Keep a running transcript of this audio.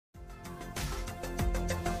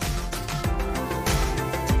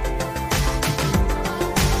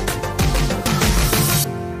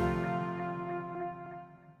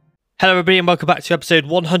Hello everybody and welcome back to episode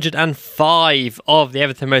 105 of the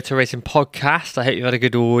Everything Moto Racing podcast. I hope you've had a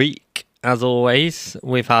good week. As always,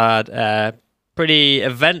 we've had a pretty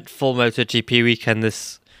eventful MotoGP weekend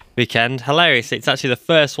this weekend. Hilarious, it's actually the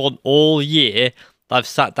first one all year that I've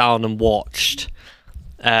sat down and watched.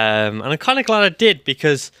 And I'm kind of glad I did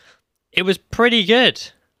because it was pretty good.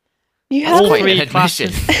 You have quite an admission,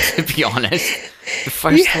 to be honest. The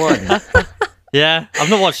first one. Yeah, I've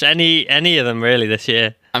not watched any of them really this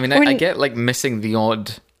year. I mean, I get like missing the odd.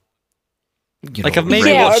 Like I've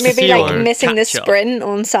maybe or watched maybe like missing the catch-up. sprint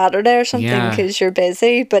on Saturday or something because you're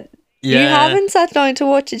busy, but you Yeah. haven't sat down to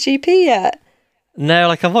watch a GP yet. No,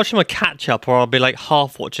 like I've watched them a catch up, or I'll be like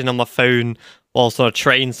half watching on my phone whilst on a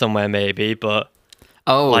train somewhere, maybe. But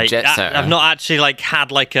like, jet setter. I've not actually like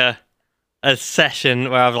had like a session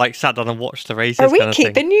where I've like sat down and watched the races. Are we kind of thing.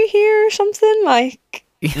 keeping you here or something? Like,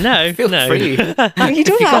 No, Feel no. free. you don't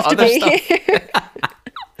got have to other be stuff. here.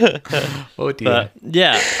 Oh dear. But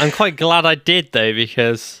yeah, I'm quite glad I did though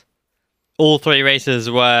because all three races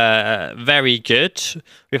were very good.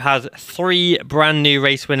 We've had 3 brand new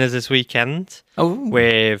race winners this weekend.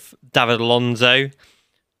 With David Alonso,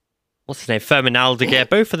 what's his name, Fermin Aldeguer,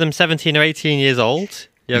 both of them 17 or 18 years old,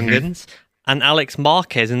 young'uns, and Aleix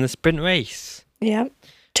Marquez in the sprint race. Yeah.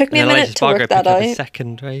 Took me a And Aleix minute to work Espargaro that picked up the out.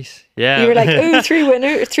 second race. Yeah. You were like, oh,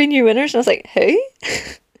 3 new winners. And I was like, who?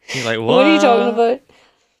 You're like, What are you talking about?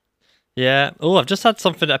 Yeah. Oh, I've just had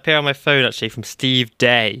something appear on my phone actually from Steve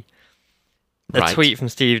Day. A Right. tweet from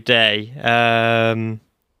Steve Day. I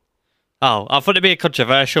thought it'd be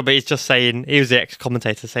controversial, but he's just saying, he was the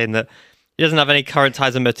ex-commentator saying that he doesn't have any current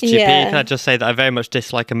ties in MotoGP. Yeah. Can I just say that I very much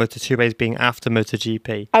dislike a Moto2 race being after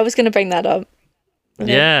MotoGP? I was going to bring that up.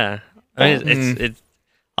 Okay. Yeah. I mean, it's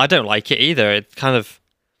I don't like it either. It's kind of...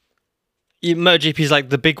 MotoGP is like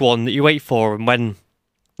the big one that you wait for, and when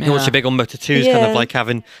you watch a big on Moto2 is kind Yeah. of like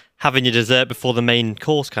having your dessert before the main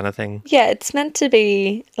course kind of thing. Yeah, it's meant to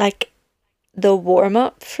be like the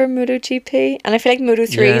warm-up for MotoGP, and I feel like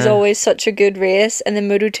Moto3 is Yeah. always such a good race, and then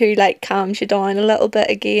Moto2 like calms you down a little bit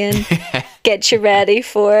again, gets you ready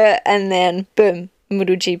for it, and then boom,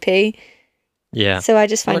 MotoGP. Yeah. So I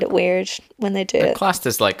just find Like- it weird when they do They're it. classed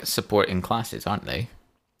as like supporting classes, aren't they?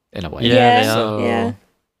 In a way. Yeah, they are. So Yeah. you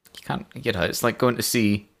can't, it's like going to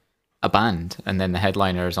see a band and then the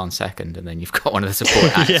headliner is on second and then you've got one of the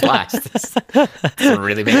support acts last. Doesn't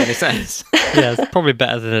really make any sense. Yeah, it's probably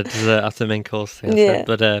better than a dessert after the main course thing. Yeah.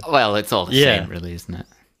 But Well, it's all the Yeah. same, really, isn't it?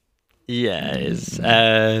 yeah, it is.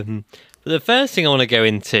 But the first thing I want to go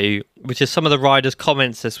into, which is some of the riders'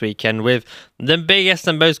 comments this weekend, with the biggest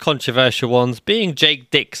and most controversial ones being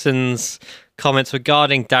Jake Dixon's comments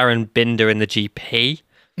regarding Darryn Binder in the GP.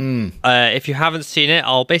 If you haven't seen it,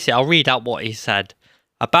 I'll read out what he said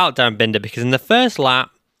about Darryn Binder, because in the first lap,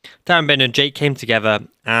 Darryn Binder and Jake came together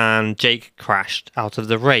and Jake crashed out of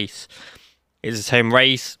the race. It was his home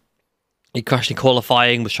race. He crashed in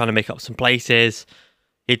qualifying, was trying to make up some places.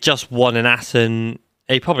 He'd just won in Assen.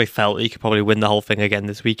 He probably felt he could probably win the whole thing again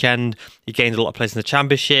this weekend. He gained a lot of places in the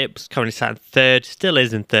championships, currently sat in third, still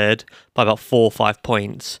is in third by about 4 or 5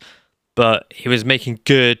 points. But he was making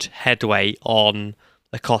good headway on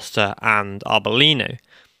Acosta and Arbolino.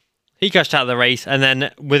 He crashed out of the race, and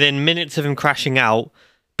then within minutes of him crashing out,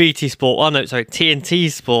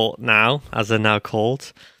 TNT Sport now, as they're now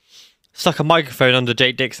called, stuck a microphone under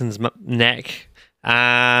Jake Dixon's neck,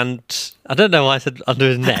 and I don't know why I said under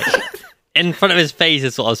his neck. In front of his face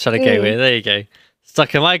is what I was trying to go with. There you go.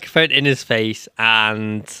 Stuck a microphone in his face,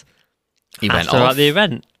 and He went asked him about off. the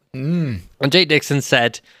event. And Jake Dixon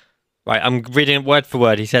said, right, I'm reading it word for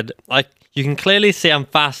word. He said, you can clearly see I'm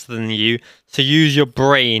faster than you, so use your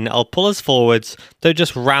brain. I'll pull us forwards. Don't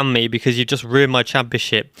just ram me because you just ruined my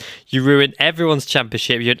championship. You ruined everyone's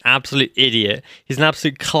championship. You're an absolute idiot. He's an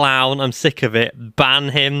absolute clown. I'm sick of it. Ban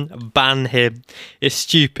him. Ban him. It's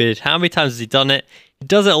stupid. How many times has he done it? He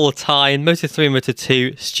does it all the time. Moto3,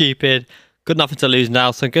 Moto2. Stupid. Got nothing to lose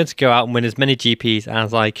now, so I'm going to go out and win as many GPs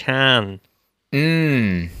as I can.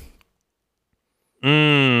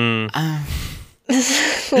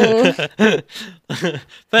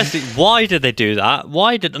 Firstly, why did they do that?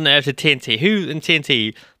 Why didn't they have to TNT? Who in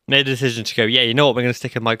TNT made a decision to go, yeah, you know what, we're going to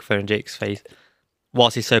stick a microphone in Jake's face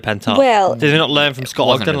whilst he's so pent up? Well, did they not learn from Scott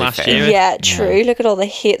wasn't Ogden really last fair. year? yeah, true. Look at all the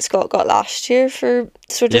hate Scott got last year for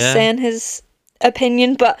sort of Yeah. saying his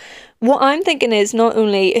opinion. But what I'm thinking is not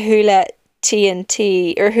only who let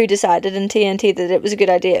TNT, or who decided in TNT that it was a good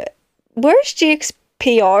idea. Where's Jake's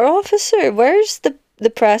PR officer? Where's the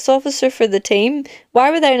press officer for the team? Why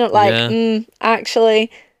were they not like, actually,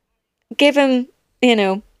 give him,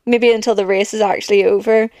 maybe until the race is actually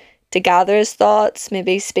over to gather his thoughts,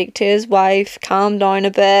 maybe speak to his wife, calm down a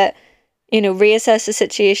bit, reassess the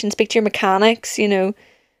situation, speak to your mechanics,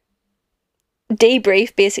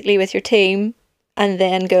 debrief basically with your team, and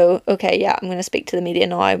then go, okay, yeah, I'm going to speak to the media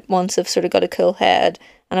now once I've sort of got a cool head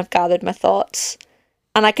and I've gathered my thoughts.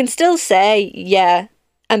 And I can still say, yeah,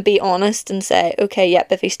 and be honest and say, okay,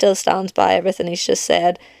 yep, if he still stands by everything he's just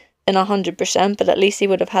said, then 100%, but at least he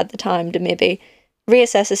would have had the time to maybe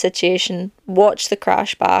reassess the situation, watch the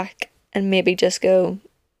crash back, and maybe just go,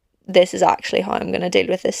 this is actually how I'm going to deal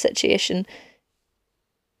with this situation.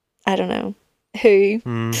 I don't know who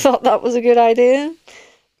thought that was a good idea,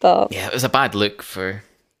 but yeah, it was a bad look for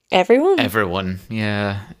everyone.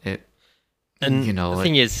 Yeah, the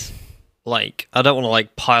thing is, like, I don't want to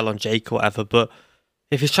like pile on Jake or whatever, but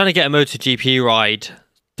if he's trying to get a MotoGP ride,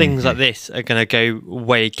 things like this are going to go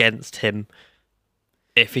way against him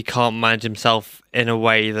if he can't manage himself in a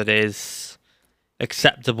way that is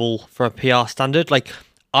acceptable for a PR standard. Like,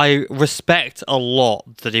 I respect a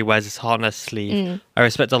lot that he wears his heart on his sleeve. I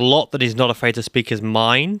respect a lot that he's not afraid to speak his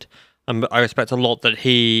mind. And I respect a lot that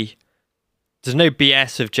there's no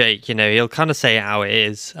BS with Jake, he'll kind of say it how it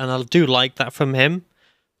is. And I do like that from him.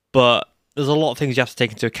 But there's a lot of things you have to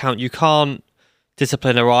take into account. You can't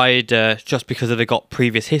discipline a rider just because they've got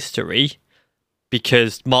previous history,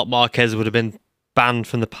 because Marc Marquez would have been banned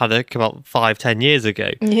from the paddock about 5-10 years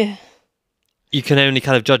ago. Yeah. You can only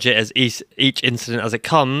kind of judge it as each incident as it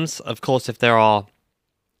comes. Of course, if there are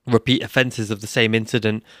repeat offences of the same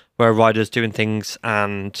incident where a rider's doing things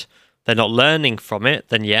and they're not learning from it,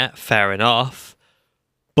 then yeah, fair enough.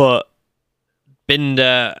 But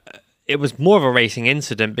Binder, it was more of a racing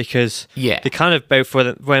incident because they kind of both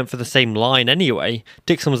went for the same line anyway.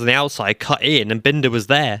 Dixon was on the outside, cut in, and Binder was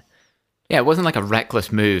there. Yeah, it wasn't like a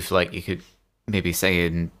reckless move like you could maybe say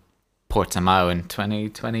in Portimao in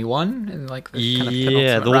 2021, and like the kind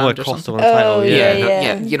of the one where Costa won the title. title.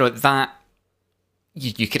 Yeah. That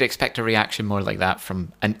you could expect a reaction more like that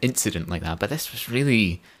from an incident like that, but this was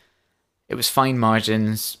really, it was fine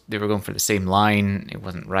margins. They were going for the same line. It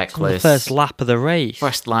wasn't reckless. The first lap of the race.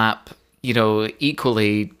 First lap,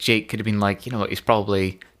 equally Jake could have been like, he's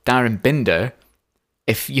probably Darryn Binder.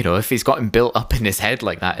 If he's got him built up in his head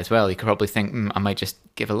like that as well, he could probably think, I might just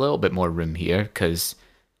give a little bit more room here because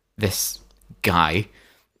this guy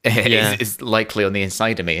is likely on the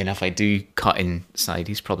inside of me, and if I do cut inside,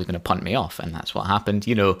 he's probably going to punt me off, and that's what happened.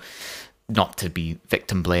 Not to be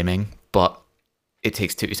victim blaming, but it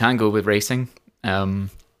takes two to tango with racing.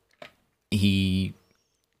 He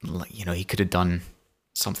could have done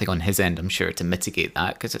something on his end, I'm sure, to mitigate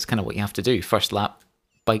that, because it's kind of what you have to do. First lap,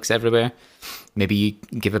 bikes everywhere. Maybe you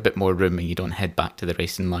give a bit more room and you don't head back to the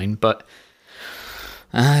racing line, but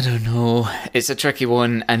I don't know. It's a tricky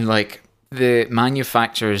one, and like the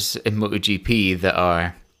manufacturers in MotoGP that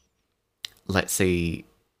are, let's say,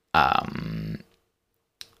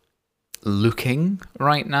 looking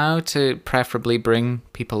right now to preferably bring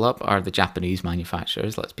people up are the Japanese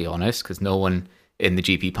manufacturers, let's be honest, because no one in the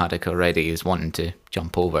GP paddock already is wanting to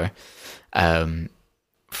jump over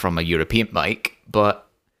from a European bike. But,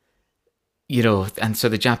 and so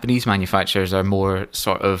the Japanese manufacturers are more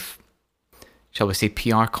sort of, shall we say,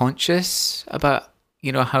 PR conscious about,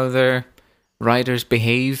 how their riders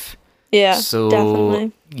behave. Yeah, so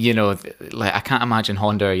definitely. Like I can't imagine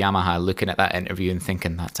Honda or Yamaha looking at that interview and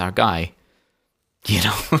thinking that's our guy.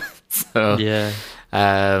 So yeah.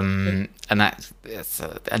 And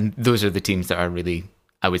and those are the teams that are really,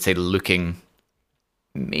 I would say, looking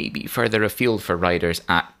maybe further afield for riders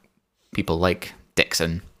at people like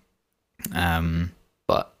Dixon.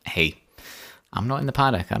 But hey, I'm not in the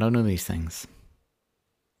paddock. I don't know these things.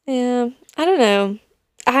 Yeah, I don't know.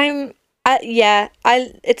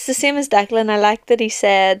 It's the same as Declan. I like that he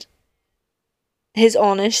said his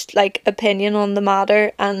honest opinion on the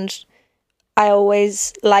matter, and I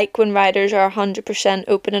always like when riders are 100%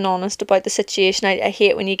 open and honest about the situation. I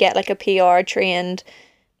hate when you get a PR trained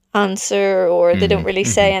answer, or they don't really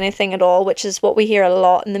say anything at all, which is what we hear a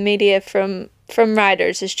lot in the media from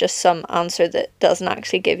riders, is just some answer that doesn't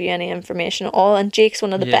actually give you any information at all. And Jake's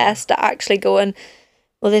one of the best at actually going,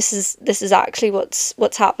 well, this is actually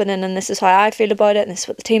what's happening, and this is how I feel about it, and this is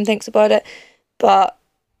what the team thinks about it. But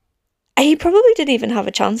he probably didn't even have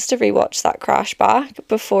a chance to rewatch that crash back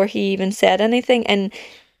before he even said anything, and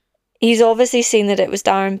he's obviously seen that it was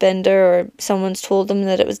Darryn Binder, or someone's told him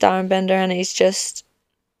that it was Darryn Binder, and he's just,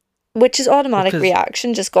 which is automatic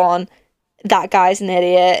reaction, just gone, that guy's an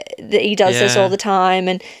idiot, that he does this all the time.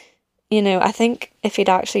 And I think if he'd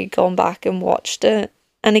actually gone back and watched it,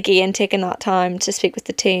 and again taken that time to speak with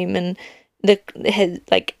the team and his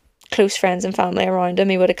close friends and family around him,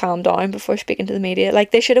 he would have calmed down before speaking to the media.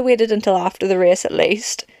 They should have waited until after the race at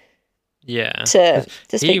least Yeah. to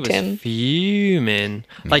He speak was to him. fuming.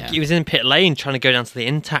 Like, Yeah. he was in pit lane trying to go down to the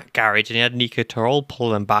Intact garage, and he had Nico Terol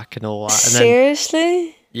pulling back and all that. And then,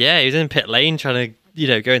 Seriously? yeah, he was in pit lane trying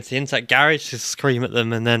to, go into the Intact garage to scream at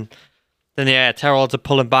them, and then Terol had to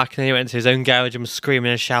pull him back, and then he went into his own garage and was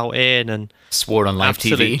screaming and shouting, and Swore on live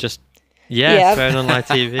absolutely TV. just, Yeah. swearing on live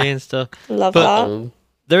TV and stuff. Love But- that.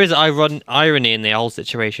 There is irony in the whole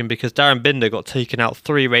situation, because Darryn Binder got taken out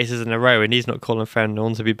 3 races in a row, and he's not calling for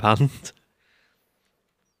anyone to be banned.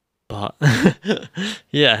 But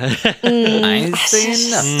yeah, I say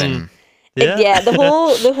nothing. Yeah, the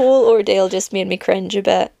whole ordeal just made me cringe a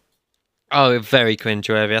bit. Oh, very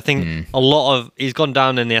cringeworthy. I think he's gone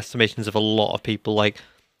down in the estimations of a lot of people. Like,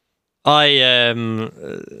 I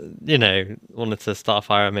wanted to start a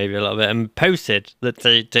fire maybe a little bit and posted that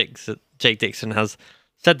Jake Dixon has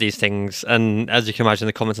said these things, and as you can imagine,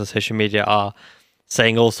 the comments on social media are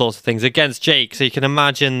saying all sorts of things against Jake. So you can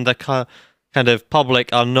imagine the kind of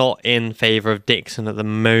public are not in favour of Dixon at the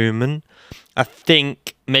moment. I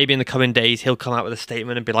think maybe in the coming days he'll come out with a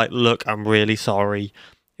statement and be like, "Look, I'm really sorry.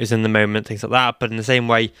 It was in the moment," things like that. But in the same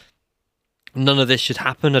way, none of this should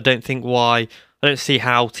happen. I don't see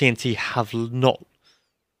how TNT have not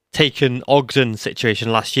taken Ogden's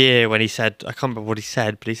situation last year when he said, I can't remember what he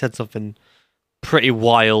said, but he said something pretty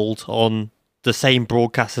wild on the same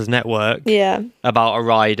broadcasters network Yeah. about a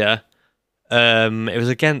rider. It was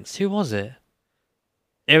against, who was it?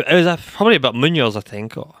 It was probably about Munoz, I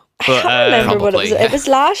think. But, I can't remember what it was. probably, It was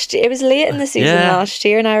last year. It was late in the season Yeah. last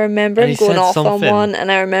year, and I remember And him he going said off on something. one,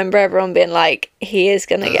 and I remember everyone being like, "He is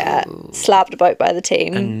gonna get slapped about by the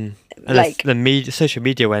team." and like, the media, social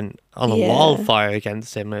media went on a Yeah. wildfire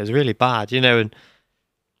against him. It was really bad, and I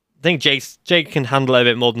think Jake can handle it a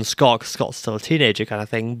bit more than Scott, because Scott's still a teenager kind of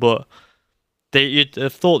thing, but you'd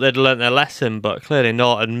have thought they'd learnt their lesson, but clearly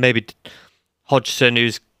not. And maybe Hodgson,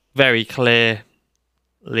 who's very clearly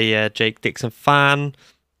a Jake Dixon fan,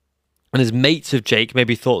 and his mates of Jake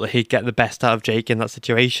maybe thought that he'd get the best out of Jake in that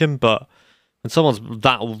situation, but when someone's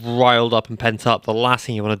that riled up and pent up, the last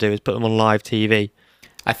thing you want to do is put them on live TV.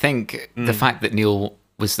 I think the fact that Neil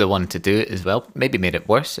was the one to do it as well maybe made it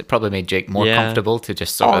worse. It probably made Jake more Yeah. comfortable to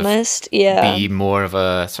just sort honest, of yeah. be more of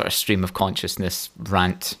a sort of stream of consciousness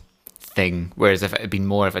rant thing. Whereas if it had been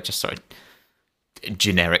more of a just sort of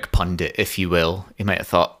generic pundit, if you will, he might have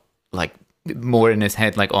thought like more in his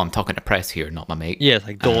head like, "Oh, I'm talking to press here, not my mate." Yeah, it's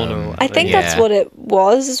like Dawn or whatever. I think that's Yeah. what it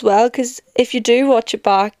was as well, because if you do watch it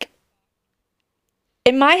back,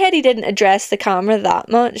 in my head, he didn't address the camera that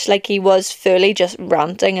much. Like, he was fully just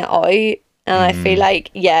ranting it out. And I feel like,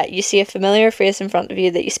 yeah, you see a familiar face in front of you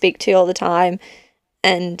that you speak to all the time,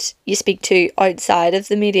 and you speak to outside of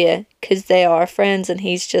the media because they are friends, and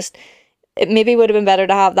he's just... It maybe would have been better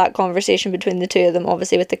to have that conversation between the two of them,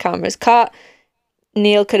 obviously with the cameras cut.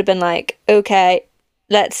 Neil could have been like, okay,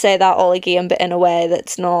 let's say that all again, but in a way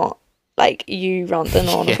that's not like you ranting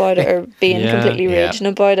on about it or being completely raging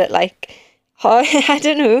about it. Like, how, I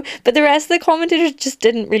don't know. But the rest of the commentators just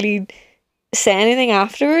didn't really say anything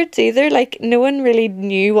afterwards either. Like, no one really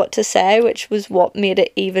knew what to say, which was what made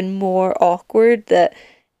it even more awkward, that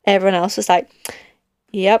everyone else was like,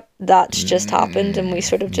 yep, that's just happened, and we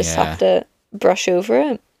sort of just have to brush over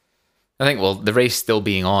it. I think, well, the race still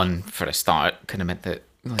being on for a start kind of meant that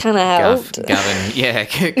like, Kind of helped. Gavin,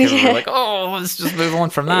 because we were like, "Oh, let's just move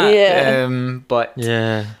on from that." Yeah. But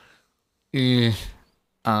Yeah.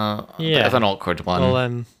 a bit of an awkward one.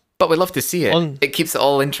 Well, but we love to see it. on- It keeps it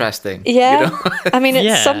all interesting. Yeah. You know? I mean, it's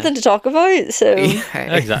Yeah. something to talk about, so...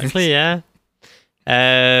 exactly, yeah.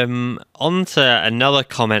 On to another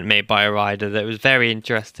comment made by a rider that was very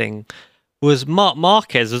interesting was Marc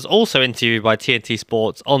Marquez was also interviewed by TNT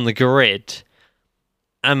Sports on the grid,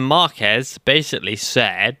 and Marquez basically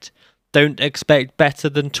said, "Don't expect better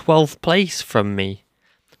than 12th place from me,"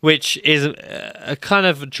 which is a kind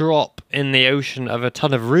of drop in the ocean of a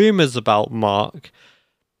ton of rumours about Marc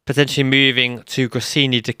potentially moving to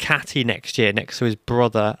Gresini Ducati next year next to his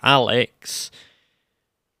brother Aleix.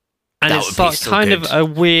 And That it's would be so kind good. of a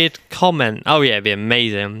weird comment. Oh yeah, it'd be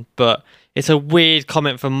amazing. But it's a weird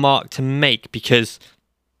comment for Marc to make, because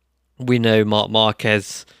we know Marc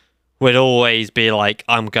Marquez would always be like,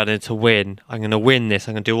 I'm going to win. I'm going to win this.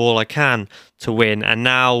 I'm going to do all I can to win. And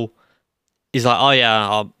now he's like, oh yeah,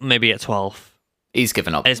 I'll maybe get 12th. He's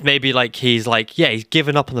given up. It's maybe like he's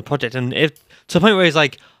given up on the project. And if to the point where he's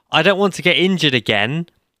like, I don't want to get injured again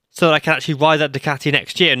so that I can actually ride that Ducati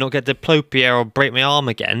next year and not get diplopia or break my arm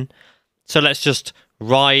again. So let's just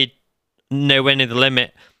ride nowhere near the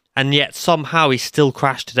limit. And yet somehow he still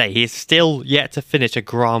crashed today. He's still yet to finish a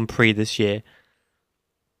Grand Prix this year.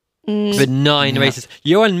 With 9 races.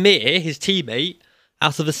 Johan Mir, his teammate,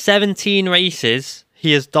 out of the 17 races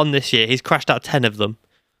he has done this year, he's crashed out 10 of them.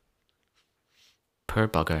 Poor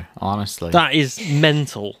bugger, honestly. That is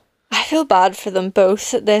mental. I feel bad for them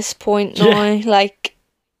both at this point now. Like,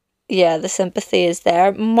 yeah, the sympathy is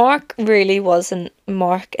there. Mark really wasn't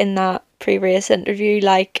Mark in that pre-race interview.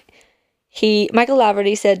 Like, Michael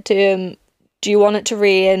Laverty said to him, do you want it to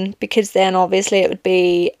rain? Because then obviously it would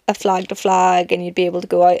be a flag to flag and you'd be able to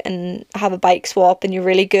go out and have a bike swap and you're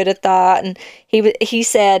really good at that. And he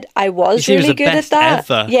said, I was really good at that.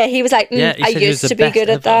 Ever. Yeah, he was like, I used to be good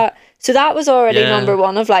at that. So that was already number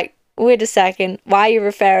one of like, wait a second, why are you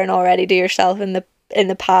referring already to yourself in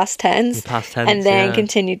the past tense? And then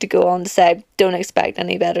continued to go on to say, don't expect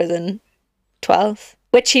any better than 12th,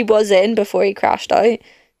 which he was in before he crashed out.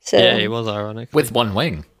 So yeah, he was ironic. With one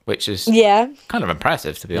wing, which is kind of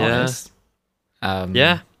impressive, to be honest. On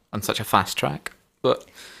such a fast track. But,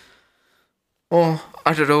 I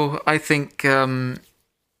don't know. I think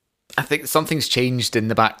something's changed in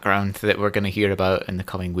the background that we're going to hear about in the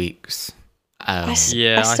coming weeks. I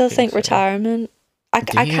still think retirement. I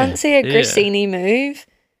can't see a Grassini move.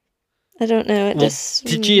 I don't know.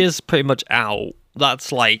 Digi is pretty much out.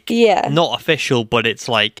 That's like not official, but it's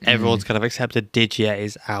like everyone's kind of accepted Didier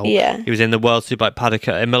is out. Yeah. He was in the World Superbike paddock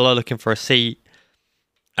at Imola looking for a seat.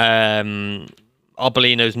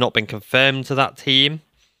 Arbolino's not been confirmed to that team.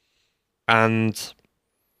 And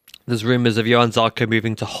there's rumours of Johan Zarco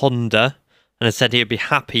moving to Honda and has said he would be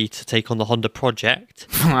happy to take on the Honda project.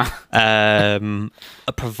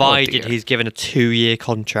 Provided he's given a 2-year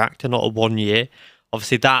contract and not a 1 year.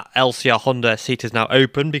 Obviously, that LCR Honda seat is now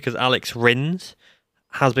open because Alex Rins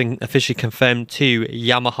has been officially confirmed to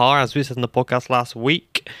Yamaha, as we said in the podcast last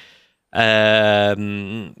week,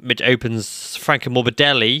 which opens Franco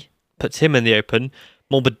Morbidelli, puts him in the open.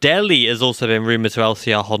 Morbidelli has also been rumoured to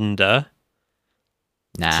LCR Honda.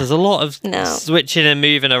 So there's a lot of switching and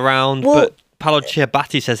moving around, but Paolo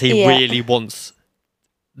Ciabatti says he really wants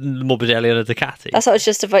Morbidelli on a Ducati. That's what I was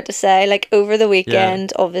just about to say. Like, over the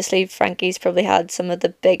weekend, obviously Frankie's probably had some of the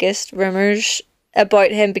biggest rumours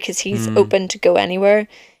about him because he's open to go anywhere.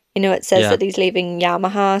 You know, it says that he's leaving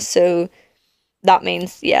Yamaha, so that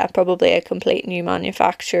means, probably a complete new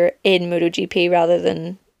manufacturer in MotoGP rather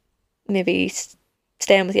than maybe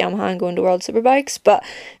staying with Yamaha and going to World Superbikes. But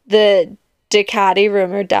the Ducati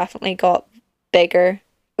rumour definitely got bigger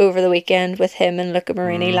over the weekend with him and Luca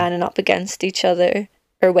Marini lining up against each other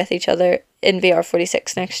or with each other in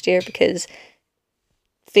VR46 next year, because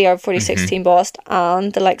VR46 team boss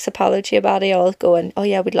and the likes of Paolo Ciabatti all going, oh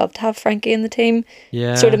yeah, we'd love to have Frankie in the team.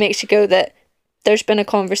 Yeah. Sort of makes you go that there's been a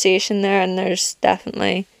conversation there and there's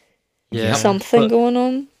definitely something going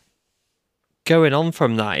on. Going on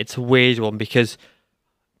from that, it's a weird one because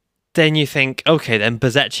then you think, okay, then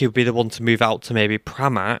Bazecchi would be the one to move out to maybe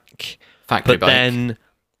Pramac. Factory bike. Then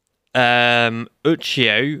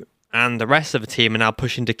Uccio and the rest of the team are now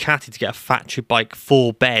pushing Ducati to get a factory bike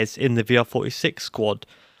for Bez in the VR46 squad,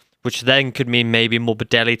 which then could mean maybe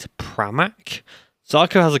Morbidelli to Pramac.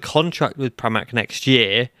 Zarco has a contract with Pramac next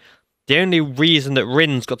year. The only reason that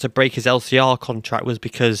Rins got to break his LCR contract was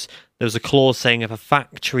because there was a clause saying if a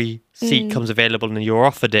factory seat comes available and you're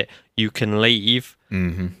offered it, you can leave.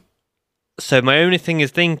 So my only thing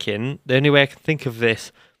is thinking, the only way I can think of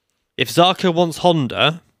this, if Zarco wants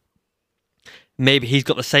Honda, maybe he's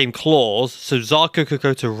got the same clause, so Zarco could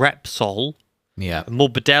go to Repsol,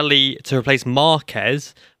 Morbidelli to replace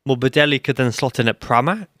Marquez, Morbidelli could then slot in at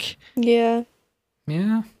Pramac. Yeah.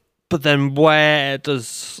 But then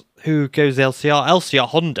who goes LCR? LCR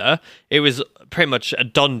Honda, it was pretty much a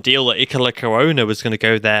done deal that Icola Corona was going to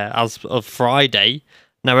go there as of Friday.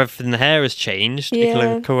 Now everything there has changed.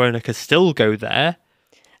 Icola Corona could still go there.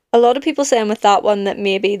 A lot of people saying with that one that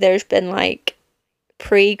maybe there's been like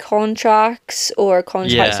pre-contracts or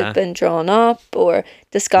contracts have been drawn up or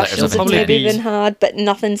discussions have maybe been had, but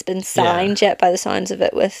nothing's been signed yet by the sounds of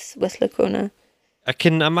it with Lacona. I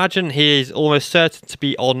can imagine he is almost certain to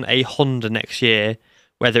be on a Honda next year.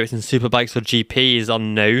 Whether it's in Superbikes or GP is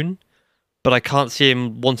unknown, but I can't see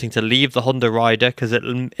him wanting to leave the Honda rider because at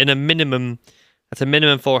a minimum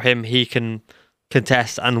for him, he can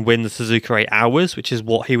contest and win the Suzuka 8 Hours, which is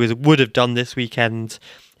what he would have done this weekend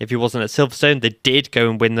if he wasn't at Silverstone. They did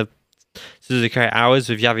go and win the Suzuka 8 Hours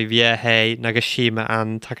with Yavi Vierge, Nagashima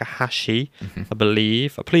and Takahashi, I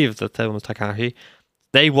believe. I believe the third one was Takahashi.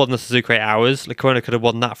 They won the Suzuka 8 Hours. Lecona could have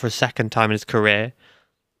won that for a second time in his career.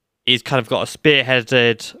 He's kind of got a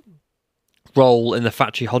spearheaded role in the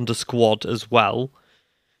factory Honda squad as well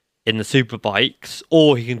in the Superbikes,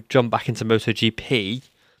 or he can jump back into MotoGP.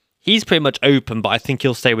 He's pretty much open, but I think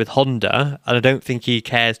he'll stay with Honda, and I don't think he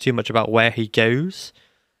cares too much about where he goes.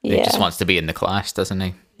 He just Yeah. wants to be in the class, doesn't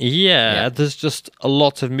he? Yeah, there's just a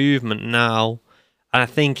lot of movement now. And I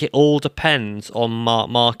think it all depends on Marc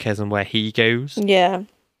Marquez and where he goes. Yeah.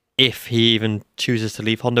 If he even chooses to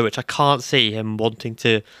leave Honda, which I can't see him wanting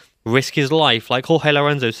to risk his life. Like Jorge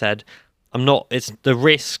Lorenzo said, it's the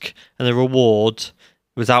risk and the reward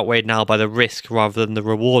was outweighed now by the risk rather than the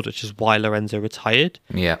reward, which is why Lorenzo retired.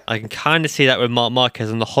 Yeah. I can kind of see that with Marc Marquez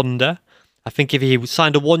and the Honda. I think if he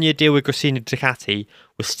signed a 1-year deal with Gresini Ducati,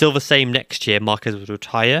 was still the same next year, Marquez would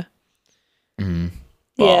retire.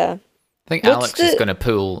 Yeah. I think What's Alex is the- going to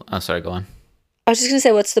pull... Oh, sorry, go on. I was just going to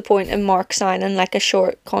say, what's the point in Mark signing like a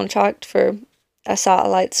short contract for a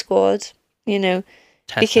satellite squad? You know,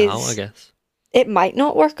 Test it out, Because- I guess. it might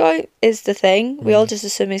not work out, is the thing. We all just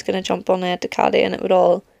assume he's going to jump on a Ducati and it would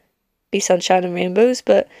all be sunshine and rainbows,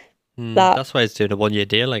 but That's why he's doing a 1-year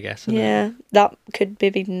deal, I guess. Isn't it? yeah, that could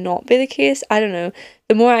maybe not be the case. I don't know.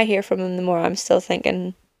 The more I hear from him, the more I'm still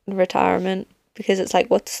thinking retirement, because it's like,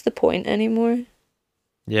 what's the point anymore?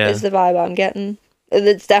 Yeah. Is the vibe I'm getting.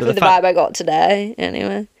 It's definitely the vibe I got today,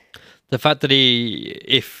 anyway. The fact that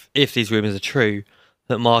if these rumours are true,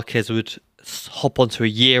 that Marquez would hop onto a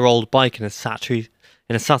year-old bike in a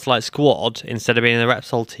satellite squad instead of being in the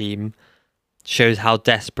Repsol team shows how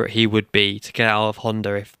desperate he would be to get out of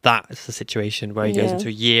Honda if that's the situation where he goes Yeah. into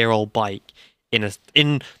a year-old bike in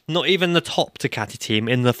not even the top Ducati team,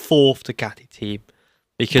 in the 4th Ducati team.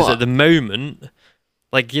 Because But- at the moment,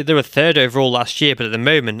 like they were 3rd overall last year, but at the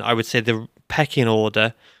moment I would say the pecking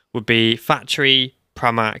order would be Factory,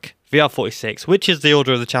 Pramac, VR46, which is the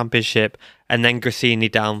order of the championship, and then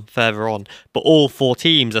Gresini down further on. But all 4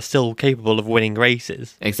 teams are still capable of winning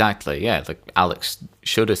races. Exactly, yeah. Like Alex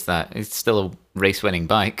showed us that. It's still a race-winning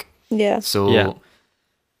bike. Yeah. So Yeah.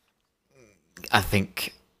 I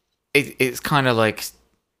think it's kind of like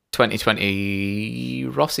 2020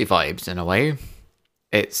 Rossi vibes in a way.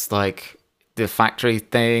 It's like the factory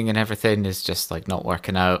thing and everything is just like not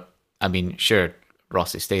working out. I mean, sure,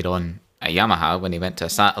 Rossi stayed on at Yamaha when he went to a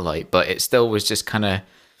satellite, but it still was just kind of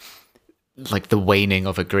like the waning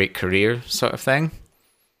of a great career sort of thing.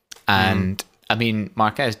 And I mean,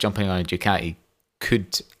 Marquez jumping on a Ducati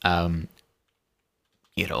could,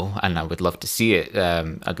 you know, and I would love to see it.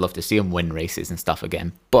 I'd love to see him win races and stuff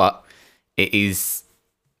again, but it is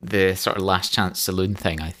the sort of last chance saloon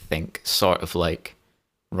thing, I think, sort of like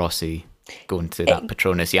Rossi going to that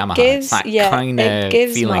Petronas Yamaha. It's that kind it of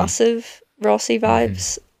gives feeling. massive Rossi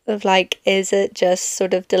vibes of like, is it just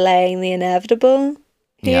sort of delaying the inevitable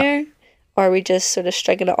here? Or are we just sort of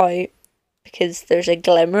stringing it out because there's a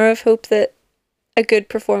glimmer of hope that a good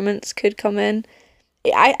performance could come in?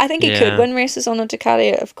 I think he could win races on a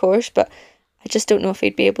Ducati, of course, but I just don't know if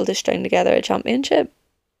he'd be able to string together a championship.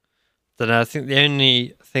 Then I think the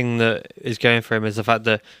only thing that is going for him is the fact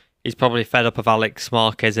that he's probably fed up of Alex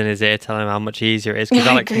Marquez in his ear telling him how much easier it is. Because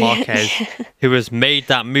I Alex agree. Marquez, who has made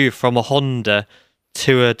that move from a Honda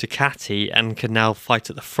to a Ducati and can now fight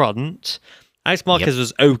at the front. Alex Marquez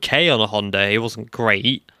was okay on a Honda. He wasn't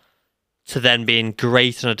great. To then being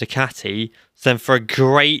great on a Ducati. So then for a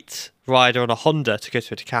great rider on a Honda to go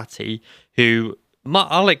to a Ducati, who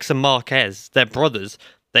Alex and Marquez, they're brothers.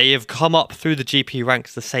 They have come up through the GP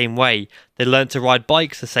ranks the same way. They learned to ride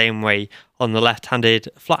bikes the same way on the left-handed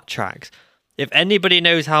flat tracks. If anybody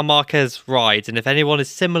knows how Marquez rides, and if anyone is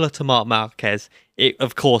similar to Marc Marquez, it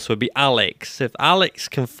of course would be Alex. If Alex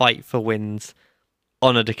can fight for wins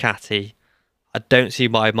on a Ducati, I don't see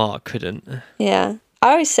why Marc couldn't. Yeah.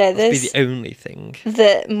 I always say That'd be this, the only thing.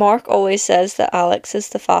 that Mark always says that Alex is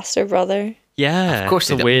the faster brother. Yeah, Of course,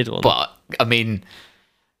 it's a weird one. But I mean,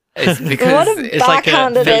 it's because What a it's like a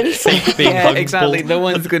backhanded fake insult. being yeah, humble. exactly. No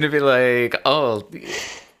one's going to be like, oh,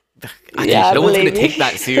 Yeah, no one's going to believe take me.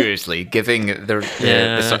 that seriously. Giving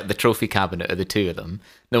the trophy cabinet of the two of them,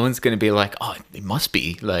 no one's going to be like, oh, it must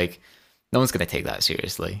be like. No one's going to take that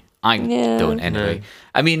seriously. I don't anyway. No.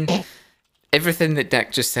 I mean, everything that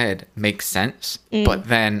Deck just said makes sense, but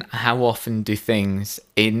then how often do things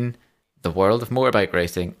in the world of motorbike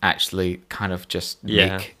racing actually kind of just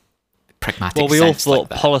make pragmatic sense? Well, we all thought like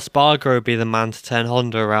that? Paul Espargaro would be the man to turn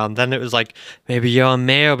Honda around. Then it was like, maybe Johan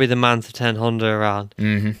Mir will be the man to turn Honda around.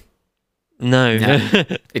 Mm-hmm. No. Yeah.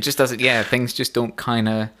 It just doesn't. Yeah, things just don't kind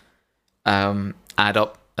of add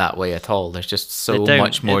up that way at all. There's just so They don't.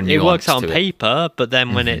 much more nuance. It works out on to it. paper, but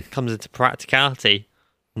then when it comes into practicality,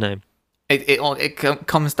 no. It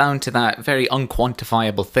comes down to that very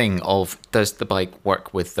unquantifiable thing of, does the bike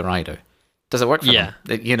work with the rider? Does it work for them?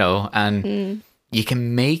 You know, and you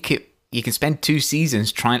can make it. You can spend 2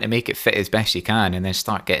 seasons trying to make it fit as best you can, and then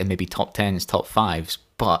start getting maybe top 10s, top 5s.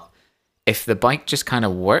 But if the bike just kind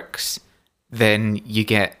of works, then you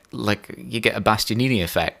get a Bastianini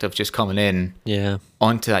effect of just coming in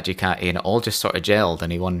onto that Ducati, and it all just sort of gelled,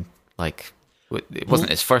 and he won, like, it wasn't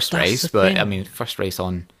his first race, but I mean, first race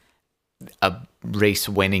on a race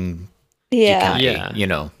winning Ducati, you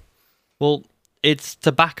know. Well, it's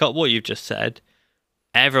to back up what you've just said.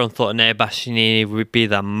 Everyone thought Enea Bastianini would be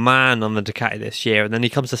the man on the Ducati this year, and then he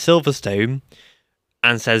comes to Silverstone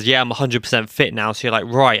and says, "Yeah, I'm 100% fit now." So you're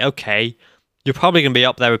like, right, okay, you're probably going to be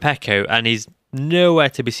up there with Pecco, and he's nowhere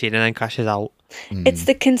to be seen, and then crashes out. It's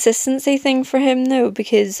the consistency thing for him, though,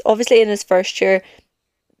 because obviously in his first year,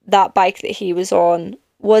 that bike that he was on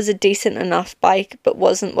was a decent enough bike, but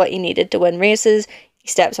wasn't what he needed to win races. He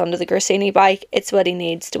steps onto the Grassini bike. It's what he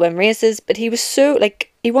needs to win races. But he was so,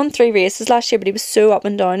 like, he won 3 races last year, but he was so up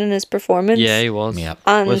and down in his performance. Yeah, he was. Yep.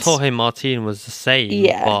 And with Jorge Martin was the same,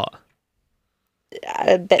 but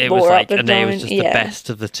a bit it more was like up and Enea down. was just the best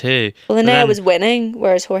of the two. Well, Enea was winning,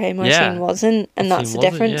 whereas Jorge Martin wasn't, and that's the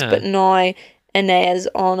difference. But now Enea's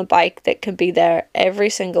on a bike that can be there every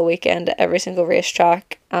single weekend at every single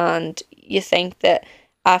racetrack, and you think that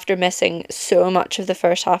after missing so much of the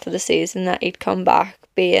first half of the season that he'd come back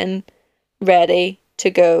being ready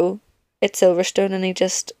to go at Silverstone, and he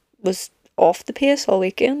just was off the pace all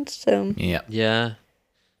weekend. So yeah,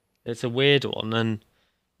 it's a weird one, and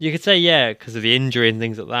you could say because of the injury and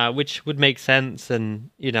things like that, which would make sense,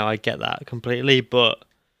 and you know I get that completely, but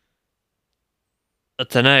I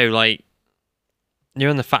don't know, like,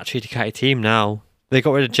 you're on the factory Ducati team now. They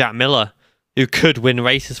got rid of Jack Miller, who could win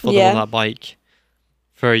races for them on that bike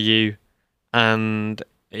for you, and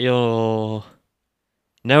you're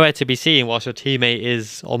nowhere to be seen whilst your teammate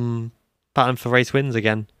is on battling for race wins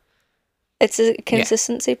again. It's a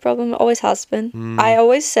consistency problem. It always has been. I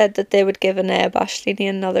always said that they would give Enea Bastianini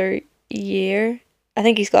another year. I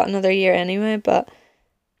think he's got another year anyway, but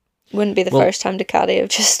wouldn't be the first time Ducati have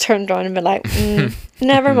just turned around and been like,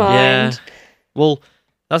 never mind. Yeah. Well,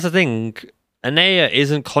 that's the thing. Enea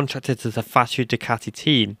isn't contracted to the factory Ducati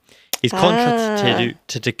team. He's contracted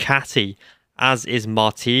to Ducati, as is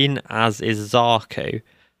Martin, as is Zarco.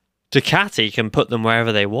 Ducati can put them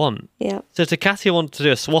wherever they want. Yeah. So if Ducati want to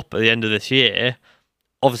do a swap at the end of this year,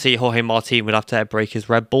 obviously Jorge Martin would have to break his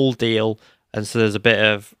Red Bull deal, and so there's a bit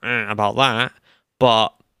of about that.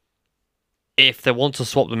 But if they want to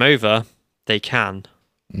swap them over, they can.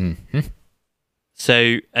 Mm-hmm.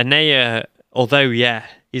 So Enea, although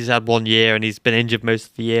he's had 1 year and he's been injured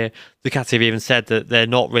most of the year, Ducati have even said that they're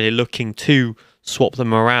not really looking to swap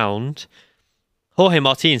them around. Jorge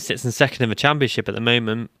Martin sits in second in the championship at the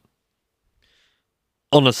moment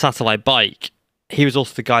on a satellite bike. He was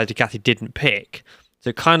also the guy Ducati didn't pick, so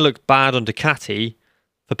it kind of looked bad on Ducati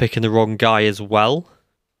for picking the wrong guy as well.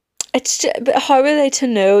 It's just, but how were they to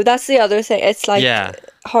know? That's the other thing. It's like,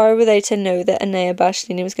 how were they to know that Enea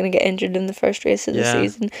Bastianini was going to get injured in the first race of the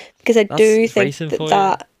season? Because I do think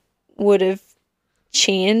that would have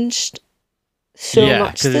changed so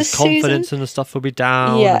much because this his confidence season. and the stuff will be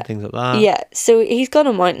down and things like that. Yeah, so he's got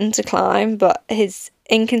a mountain to climb, but his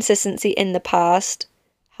inconsistency in the past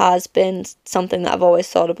has been something that I've always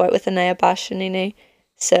thought about with Enea Bastianini.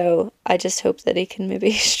 So I just hope that he can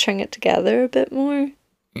maybe string it together a bit more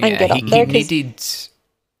and get up there. He needed...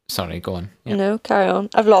 Sorry, go on. Yeah. No, carry on.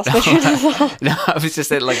 I've lost my train of thought. No, I was just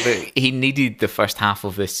saying, like, he needed the first half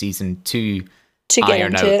of this season to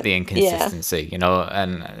iron out the inconsistency, you know,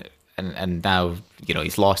 and now, you know,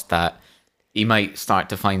 he's lost that. He might start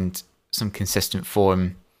to find some consistent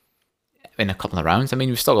form in a couple of rounds. I mean,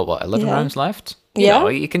 we've still got, 11 rounds left? You know,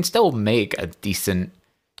 he can still make a decent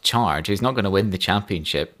charge. He's not going to win the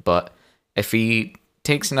championship, but if he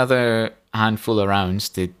takes another handful of rounds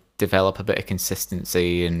to develop a bit of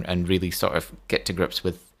consistency and really sort of get to grips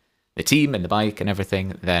with the team and the bike and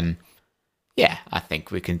everything, then I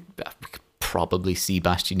think we could probably see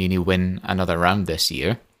Bastianini win another round this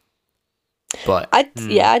year. But I'd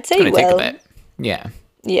say he will. Take a bit.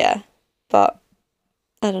 Yeah, but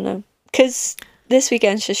I don't know, because this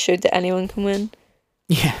weekend's just showed that anyone can win.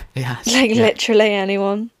 Yeah, it has. Like literally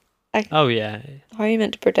anyone. Oh yeah. How are you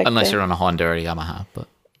meant to predict? Unless you're on a Honda or a Yamaha, but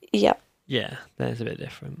yeah, that's a bit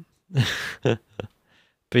different. But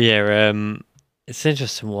it's an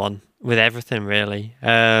interesting one with everything really.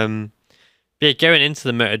 Going into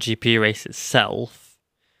the MotoGP race itself,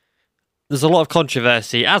 there's a lot of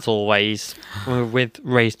controversy as always with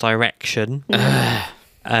race direction.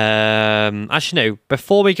 Actually, no.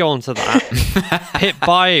 Before we go on to that, Pit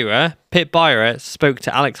Byra spoke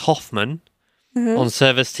to Alex Hoffman on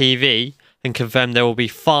Service TV and confirmed there will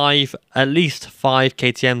be at least five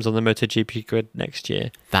KTMs on the MotoGP grid next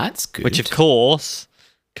year. That's good. Which, of course,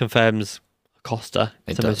 confirms Costa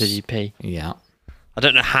to does. MotoGP. Yeah. I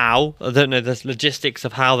don't know how. I don't know the logistics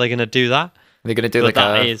of how they're going to do that. They're going to do But like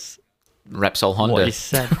that a is Repsol Honda. what he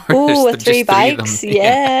said. Oh, with Just 3 three of them. bikes.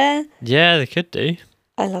 Yeah. Yeah, they could do.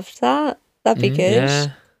 I loved that. That'd be good.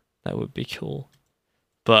 Yeah, that would be cool.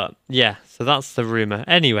 But yeah, so that's the rumour.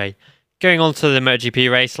 Anyway, going on to the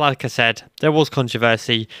MotoGP race, like I said, there was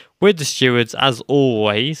controversy with the stewards, as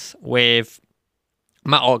always, with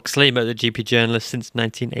Matt Oxley, MotoGP journalist since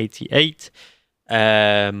 1988.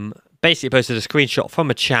 Basically posted a screenshot from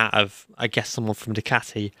a chat of, I guess, someone from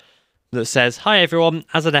Ducati that says, "Hi everyone,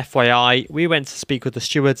 as an FYI, we went to speak with the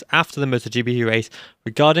stewards after the MotoGP race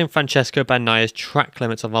regarding Francesco Bagnaglia's track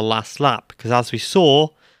limits on the last lap, because as we saw,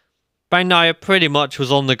 Bagnaia pretty much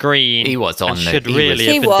was on the green. He was on and the- should he really was-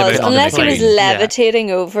 He have been was, demoted unless to he was green.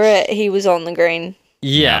 levitating over it, he was on the green.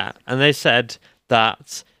 Yeah, and they said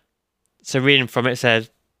that, so reading from it, said,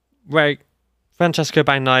 right, Francesco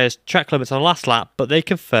Bagnaglia's track limits on the last lap, but they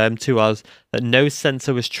confirmed to us that no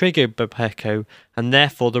sensor was triggered by Pecco, and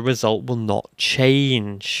therefore the result will not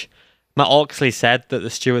change. Matt Oxley said that the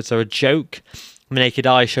stewards are a joke. The naked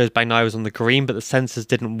eye shows Bagnaia was on the green, but the sensors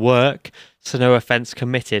didn't work, so no offence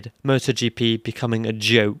committed. MotoGP becoming a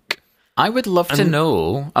joke. I would love to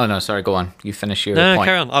know. Oh no, sorry. Go on. You finish your No, point.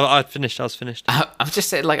 carry on. I was finished. I've just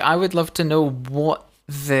said, like, I would love to know what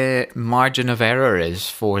the margin of error is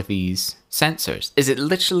for these sensors. Is it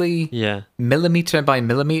literally Yeah. millimeter by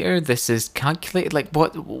millimeter? This is calculated. Like,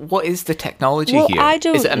 what is the technology Well, here? I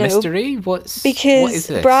don't Is it a know, mystery? What is Because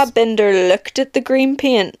this? Brad Binder looked at the green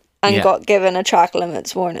paint and Yeah. got given a track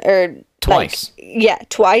limits warning. Or Twice.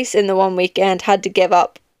 Twice in the one weekend, had to give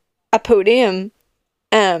up a podium.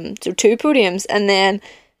 So 2 podiums, and then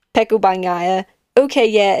Pecco Bagnaia, okay,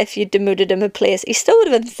 yeah, if you demoted him a place, he still would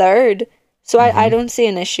have been 3rd. So I don't see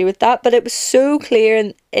an issue with that. But it was so clear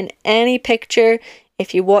in any picture,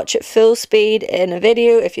 if you watch it full speed in a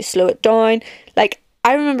video, if you slow it down, like,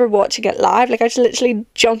 I remember watching it live, like, I was literally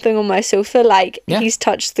jumping on my sofa, like, Yeah. he's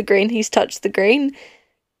touched the green.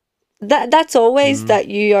 That's always that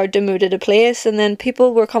you are demoted a place, and then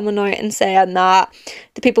people were coming out and saying that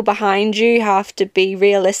the people behind you have to be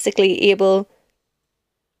realistically able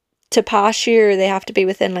to pass you, or they have to be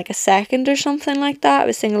within like a second or something like that. I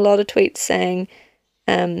was seeing a lot of tweets saying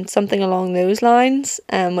something along those lines,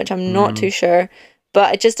 which I'm not too sure,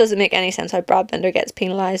 but it just doesn't make any sense how Brad Binder gets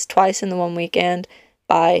penalised twice in the one weekend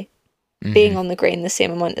by being on the green the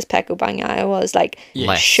same amount as Pecco Bagnaia was. Like,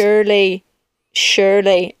 Less. surely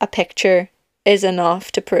a picture is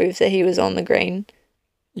enough to prove that he was on the green.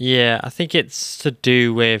 Yeah, I think it's to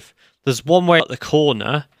do with, there's one way at the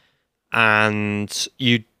corner and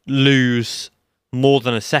you lose more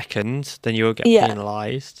than a second, then you'll get Yeah.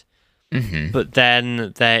 penalised. But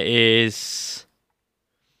then there is,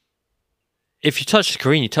 if you touch the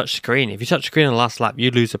green, you touch the green. If you touch the green on the last lap,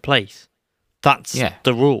 you lose a place. That's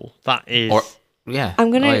the rule. That is...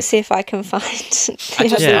 I'm going to see if I can find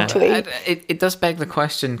the Yeah. tweet. It does beg the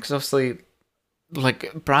question, because obviously,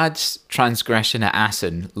 like, Brad's transgression at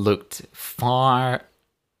Assen looked far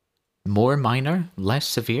more minor, less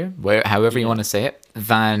severe, however you want to say it,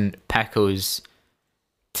 than Pecco's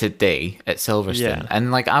today at Silverstone. Yeah.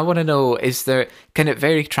 And, like, I want to know, can it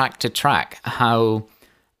vary track to track how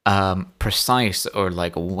precise or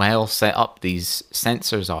like well set up these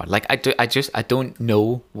sensors are? Like, I don't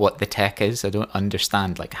know what the tech is. I don't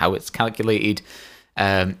understand like how it's calculated.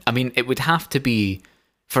 I mean, it would have to be,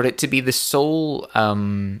 for it to be the sole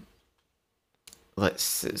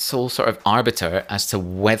sole sort of arbiter as to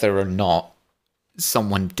whether or not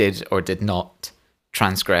someone did or did not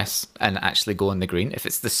transgress and actually go on the green. If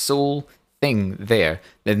it's the sole thing there,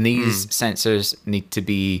 then these sensors need to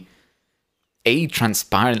be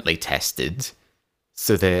transparently tested,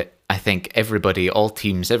 so that I think everybody, all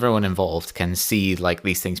teams, everyone involved can see like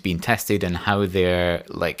these things being tested and how they're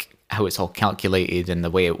like, how it's all calculated and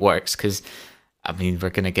the way it works. Because I mean,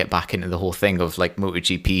 we're going to get back into the whole thing of like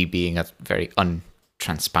MotoGP being a very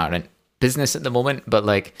untransparent business at the moment, but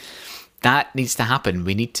like that needs to happen.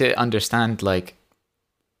 We need to understand like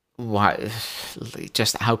why,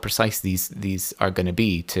 just how precise these are going to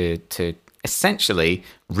be to essentially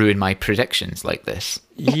ruin my predictions like this.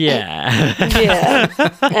 Yeah. Yeah.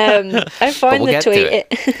 I found we'll the get to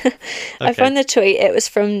tweet. I found the tweet. It was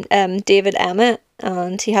from David Emmett,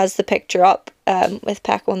 and he has the picture up with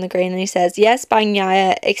Pecco on the green, and he says, "Yes,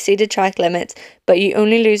 Bagnaia exceeded track limits, but you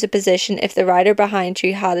only lose a position if the rider behind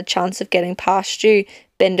you had a chance of getting past you.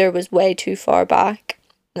 Binder was way too far back."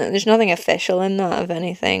 No, there's nothing official in that of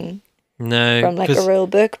anything No. from like a rule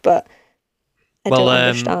book, but I don't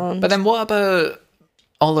understand. But then what about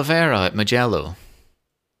Oliveira at Mugello?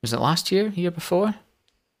 Was it last year before?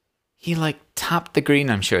 He like tapped the green,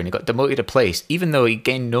 I'm sure, and he got demoted a place, even though he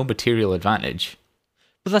gained no material advantage.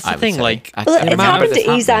 But that's the thing, like... Well, it happened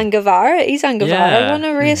to Izan Guevara. Izan Guevara won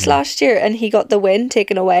a race last year, and he got the win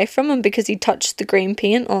taken away from him because he touched the green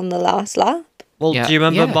paint on the last lap. Well, do you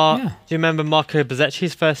remember Do you remember Marco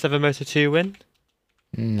Bezzecchi's first ever Moto2 win?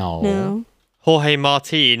 No. Jorge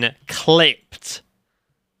Martin clipped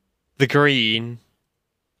the green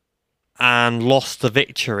and lost the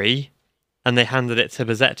victory, and they handed it to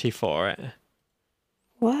Bezzecchi for it.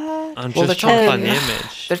 What? I'm just trying to find the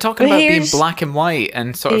image. They're talking about being black and white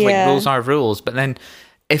and sort of like rules are rules, but then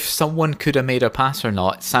if someone could have made a pass or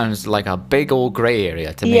not, it sounds like a big old grey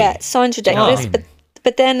area to me. Yeah, it sounds ridiculous.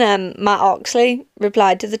 But then Matt Oxley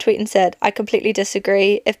replied to the tweet and said, I completely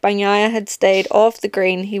disagree. If Bagnaia had stayed off the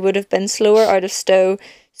green, he would have been slower out of Stowe,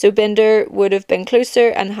 so Binder would have been closer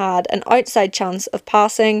and had an outside chance of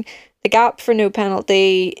passing. The gap for no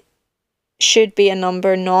penalty should be a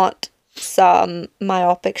number, not some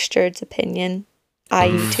myopic steward's opinion,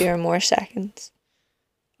 i.e. 2 or more seconds.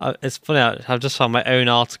 It's funny, I've just found my own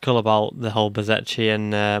article about the whole Bezzecchi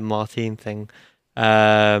and Martin thing.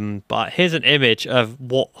 But here's an image of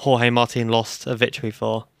what Jorge Martin lost a victory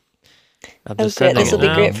for. Oh, good. This will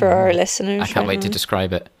be great for our listeners. I can't wait to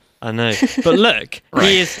describe it. I know. But look,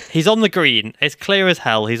 he's on the green. It's clear as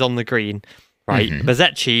hell he's on the green, right?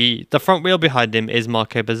 Bezzecchi, the front wheel behind him is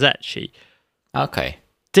Marco Bezzecchi. Okay.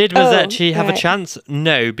 Did Bezzecchi have a chance?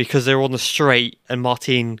 No, because they were on the straight and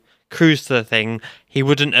Martin cruised to the thing. He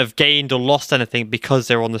wouldn't have gained or lost anything because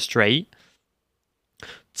they were on the straight.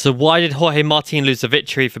 So why did Jorge Martin lose the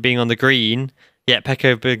victory for being on the green, yet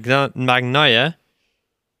Pecco Bagnaia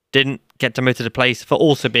didn't get demoted to place for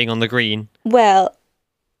also being on the green? Well,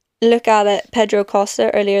 look at it. Pedro Costa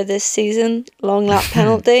earlier this season, long lap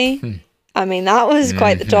penalty. I mean, that was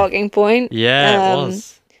quite the talking point. Yeah, it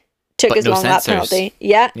was. Took his long lap penalty.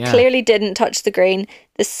 Yeah, clearly didn't touch the green.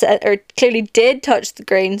 Clearly did touch the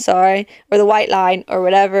green, or the white line, or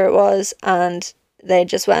whatever it was, and they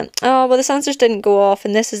just went, oh, well, the sensors didn't go off,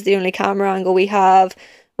 and this is the only camera angle we have,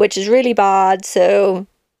 which is really bad, so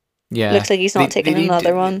looks like he's not taking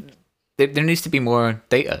another one. There needs to be more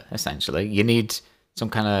data, essentially. You need some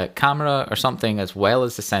kind of camera or something, as well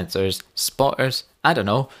as the sensors, spotters, I don't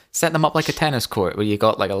know, set them up like a tennis court, where you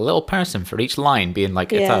got like a little person for each line being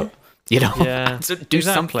like, it's out. You know, so do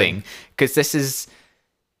something, because this is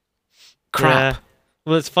crap. Yeah.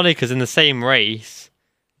 Well, it's funny, because in the same race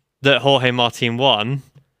that Jorge Martin won,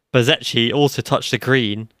 Bezzecchi also touched the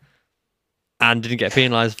green and didn't get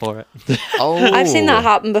penalised for it. I've seen that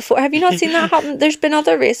happen before. Have you not seen that happen? There's been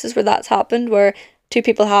other races where that's happened, where 2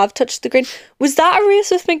 people have touched the green. Was that a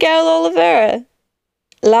race with Miguel Oliveira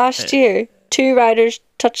last year? 2 riders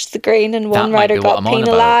touched the green and one rider got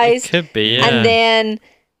penalised. Could be, yeah. And then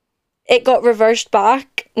it got reversed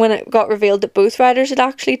back when it got revealed that both riders had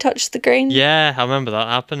actually touched the green. Yeah, I remember that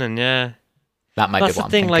happening, yeah. That might be what I'm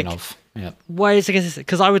thinking of. Yeah. Why is it against this?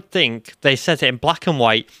 Because I would think they set it in black and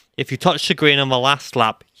white. If you touch the green on the last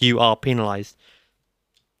lap, you are penalised.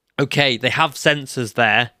 Okay, they have sensors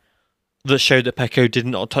there that show that Pecco did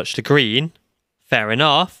not touch the green. Fair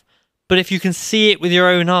enough. But if you can see it with your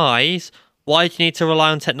own eyes, why do you need to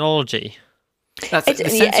rely on technology? The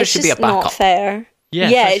sensor should be a backup. Not fair.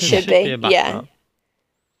 Yeah, it should be. Yeah.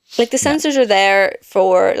 Like, the sensors are there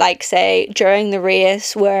for, like, say, during the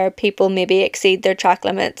race where people maybe exceed their track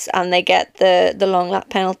limits and they get the long lap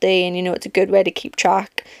penalty, and, you know, it's a good way to keep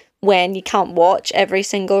track when you can't watch every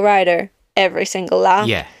single rider, every single lap.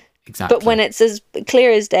 Yeah, exactly. But when it's as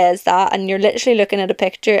clear as day as that, and you're literally looking at a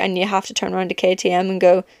picture and you have to turn around to KTM and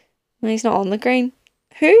go, well, he's not on the green.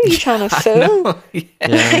 Who are you trying to fool?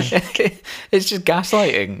 It's just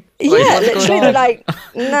gaslighting. Yeah, literally they're like,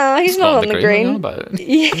 no, he's not on the green.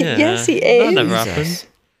 Yes, he is. That never happened.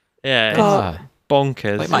 Yeah, it's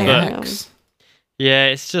bonkers. Like my ex. Yeah,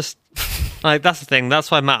 it's just, like, that's the thing.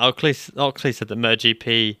 That's why Matt Oakley said that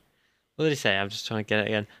MotoGP, what did he say? I'm just trying to get it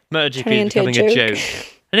again. MotoGP is becoming a joke.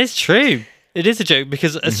 And it's true. It is a joke,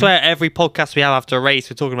 because I swear every podcast we have after a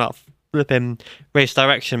race, we're talking about flipping race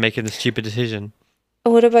direction, making the stupid decision.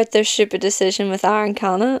 What about their stupid decision with Aaron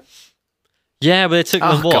Canet? Yeah, but it took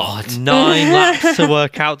them, 9 laps to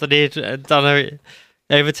work out that he had done an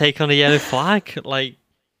overtake on a yellow flag. Like,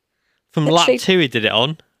 from lap 2 he did it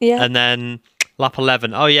on. Yeah. And then lap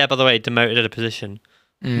 11, oh yeah, by the way, demoted at a position.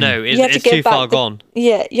 No, it's too far gone.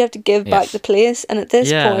 Yeah, you have to give back the place. And at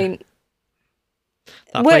this point...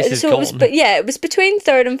 That place is gone. It was between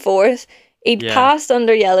 3rd and 4th. He'd passed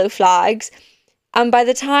under yellow flags. And by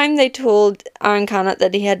the time they told Aaron Canet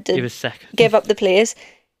that he had to give up the place,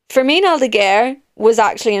 Fermin Aldeguer was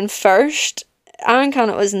actually in 1st Aaron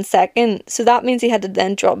Canet was in second, so that means he had to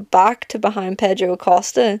then drop back to behind Pedro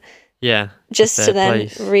Acosta Yeah. just to fair then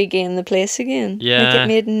place. regain the place again. Like, Yeah. it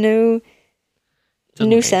made no Doesn't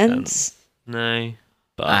make sense. No.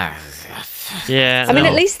 But Ah, yeah. I mean, no.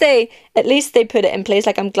 at least they put it in place.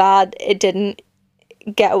 Like, I'm glad it didn't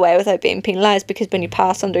get away without being penalised, because when you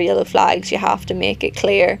pass under yellow flags, you have to make it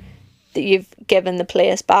clear that you've given the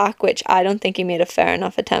place back, which I don't think he made a fair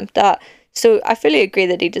enough attempt at. So I fully agree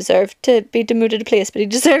that he deserved to be demoted a place, but he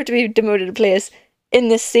deserved to be demoted a place in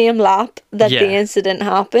the same lap that Yeah. the incident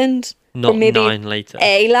happened. Not or maybe 9 later.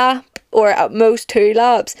 a lap, or at most 2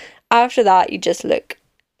 laps. After that, you just look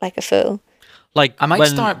like a fool. Like I might when,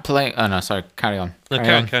 start playing. Oh no, sorry. Carry on. No,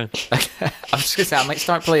 Carry on. carry on. I was just gonna say I might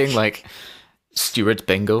start playing like Steward's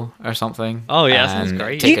Bingo or something. Oh, yeah, that sounds and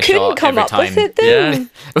great. take You a couldn't shot come every up with time. it though. Yeah.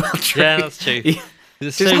 Well, true. Yeah, that's true. Yeah.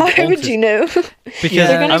 It's Just so how would bonkers. you know? Because Yeah,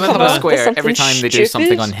 They're gonna I come remember up with Square every something time they do something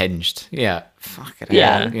stupid. unhinged. Yeah, fuck it.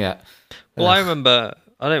 Yeah. Yeah. Well,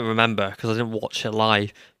 I don't remember because I didn't watch it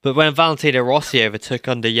live, but when Valentino Rossi overtook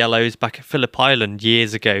under yellows back at Phillip Island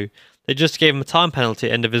years ago, they just gave him a time penalty at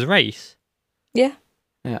the end of his race. Yeah.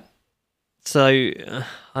 Yeah. So,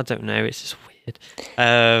 I don't know, it's just weird.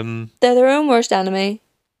 They're their own worst enemy.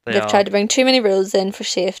 They They've are- tried to bring too many rules in for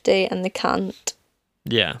safety, and they can't.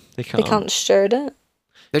 Yeah, they They can't. can't steward it.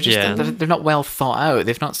 They're just Yeah. they're not well thought out.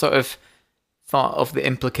 They've not sort of thought of the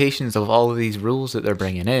implications of all of these rules that they're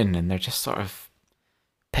bringing in, and they're just sort of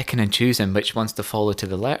picking and choosing which ones to follow to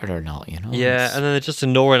the letter or not. You know? Yeah, It's- and then they're just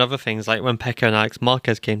ignoring other things, like when Pecco and Alex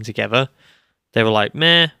Marquez came together, they were like,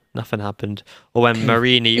 meh, nothing happened. Or when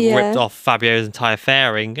Marini Yeah. ripped off Fabio's entire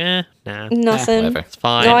fairing, nah, Nothing. whatever. it's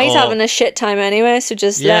fine. No, he's Or- having a shit time anyway, so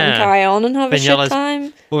just let him Yeah. carry on and have a shit Vinales-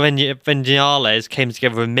 time. Well, when Vinales came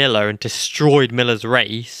together with Miller and destroyed Miller's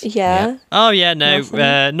race. Yeah. Oh, yeah, no,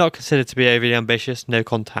 Nothing. not considered to be overly ambitious, no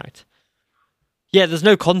contact. Yeah, there's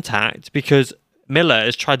no contact because Miller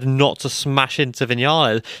has tried not to smash into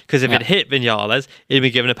Vinales, because if Yeah. it hit Vinales, he'd be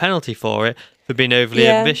given a penalty for it for being overly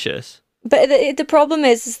Yeah. ambitious. But the problem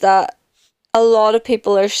is that a lot of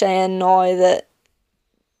people are saying now that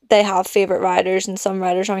they have favourite riders and some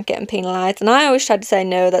riders aren't getting penalised. And I always try to say,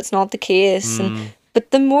 no, that's not the case.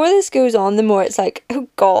 But the more this goes on, the more it's like, oh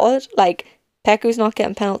God, like Pecco's not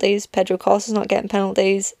getting penalties, Pedro Costa's not getting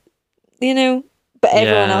penalties, you know, but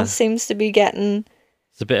everyone Yeah. else seems to be getting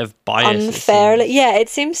It's a bit of bias. it unfairly. seems. Yeah, it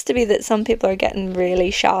seems to be that some people are getting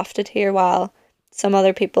really shafted here, while some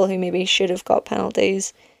other people who maybe should have got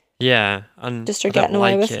penalties Yeah, and just are I don't getting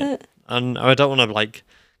away like with it. And I don't want to like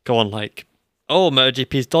go on like, oh,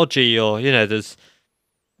 MotoGP's dodgy, or you know, there's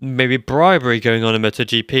maybe bribery going on in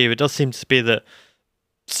MotoGP. It does seem to be that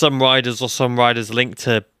some riders linked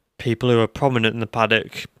to people who are prominent in the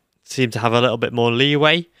paddock seem to have a little bit more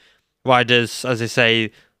leeway. Riders, as they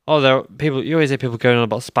say, there are people. You always hear people going on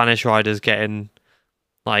about Spanish riders getting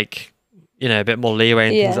like, you know, a bit more leeway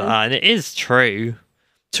and things like Yeah. that, and it is true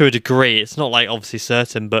to a degree. It's not like obviously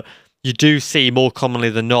certain, but you do see more commonly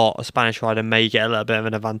than not a Spanish rider may get a little bit of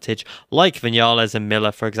an advantage, like Vinales and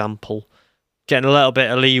Miller, for example, getting a little bit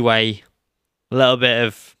of leeway, a little bit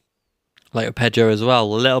of, like Pedro as well,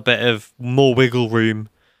 a little bit of more wiggle room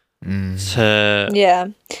to Yeah.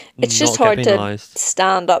 It's just not hard get to penalised.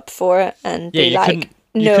 stand up for it and Yeah, be you like, couldn't-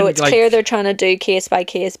 you no, couldn't, it's like- clear they're trying to do case by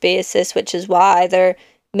case basis, which is why they're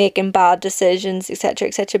making bad decisions, etc.,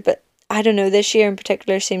 etc. But I don't know, this year in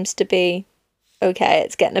particular seems to be okay.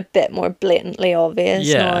 It's getting a bit more blatantly obvious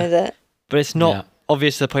Yeah. now that But it's not Yeah.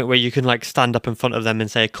 obvious to the point where you can like stand up in front of them and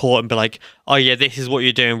say a court and be like, oh yeah, this is what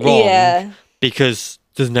you're doing wrong. yeah, Because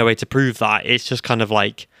there's no way to prove that. It's just kind of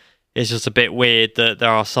like, it's just a bit weird that there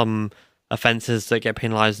are some offences that get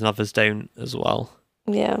penalised and others don't as well.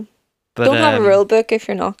 yeah. But, Don't have a rule book if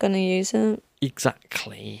you're not going to use it.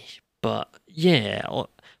 Exactly. But yeah,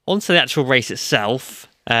 on to the actual race itself.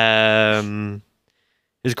 It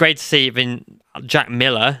was great to see Jack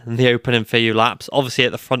Miller in the opening few laps, obviously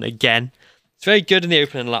at the front again. It's very good in the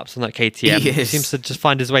opening laps on that KTM. He He is. seems to just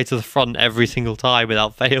find his way to the front every single time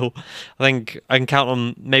without fail. I think I can count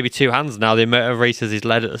on maybe two hands now the amount of races he's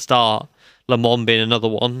led at the start. Le Mans being another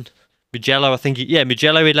one. Mugello, I think,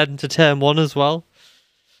 Mugello he led into turn one as well.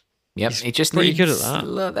 Yep, He's he just pretty needs good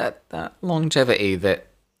at that. that longevity that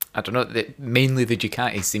I don't know that mainly the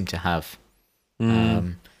Ducatis seem to have. I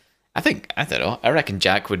don't know. I reckon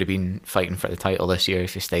Jack would have been fighting for the title this year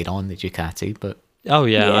if he stayed on the Ducati, but Oh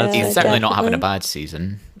yeah, Yeah. I'd- he's certainly not having a definitely. bad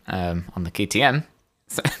season on the KTM.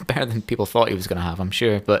 It's better than people thought he was going to have, I'm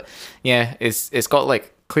sure. But yeah, it's got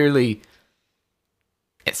like clearly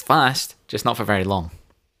it's fast, just not for very long.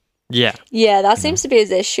 yeah. Yeah, that seems to be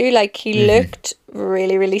his issue. Like, he looked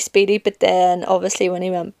really, really speedy, but then obviously when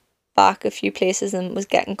he went back a few places and was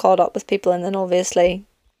getting caught up with people, and then obviously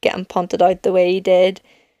getting punted out the way he did.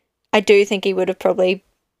 I do think he would have probably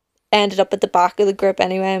ended up at the back of the group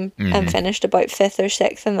anyway and finished about 5th or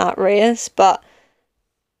 6th in that race, but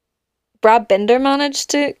Brad Binder managed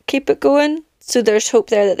to keep it going, so there's hope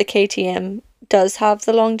there that the KTM does have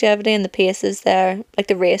the longevity and the pace is there, like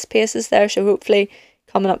the race pace is there, so hopefully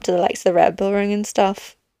coming up to the likes of the Red Bull Ring and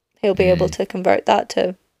stuff, he'll be able to convert that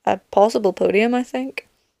to a possible podium, I think.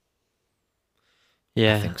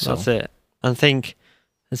 Yeah, I think so. That's it. I think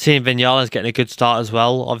seeing Vinales getting a good start as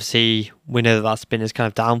well, obviously we know that's been his kind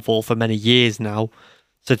of downfall for many years now,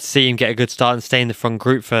 so to see him get a good start and stay in the front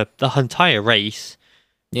group for the entire race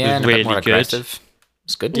was really good. Aggressive.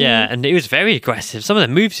 It's good. Yeah, and it was very aggressive. Some of the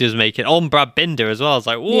moves he was making on Brad Binder as well, I was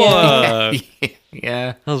like, whoa.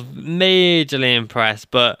 Yeah. I was majorly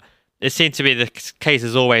impressed, but it seemed to be the case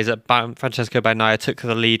as always that Francesco Bagnaia took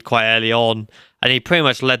the lead quite early on, and he pretty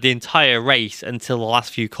much led the entire race until the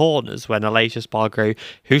last few corners when Aleix Espargaro,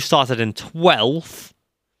 who started in 12th,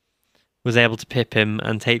 was able to pip him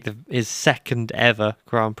and take his second ever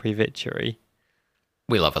Grand Prix victory.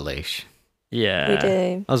 We love Aleix. Yeah. We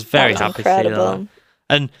do. I was very happy to see that.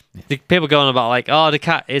 And the people going on about like, oh,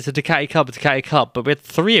 it's a Ducati Cup, but we had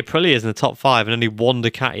 3 Aprilias in the top 5 and only 1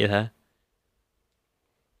 Ducati there.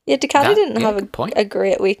 Yeah, Ducati didn't have a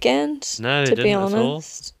great weekend. No, they to didn't be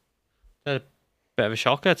honest. At all. A bit of a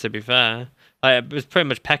shocker, to be fair. Like, it was pretty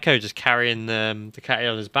much Pecco just carrying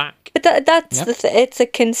Ducati on his back. But that's it's a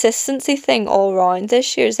consistency thing all around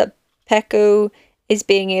this year, is that Pecco is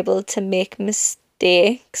being able to make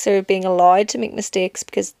mistakes, or being allowed to make mistakes,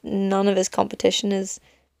 because none of his competition is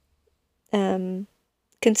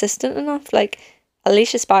consistent enough. Like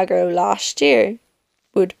Aleix Espargaro last year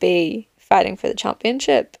would be fighting for the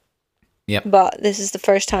championship. Yep. But this is the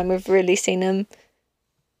first time we've really seen him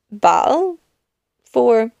battle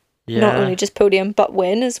for not only just podium but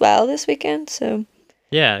win as well this weekend. So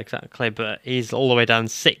yeah, exactly. But he's all the way down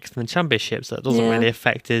 6th in the championship, so it doesn't really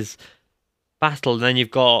affect his battle. And then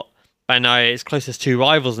you've got Bagnaia, his closest 2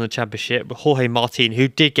 rivals in the championship, Jorge Martin, who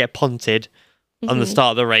did get punted on the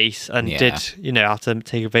start of the race and did, have to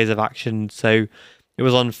take evasive action. So it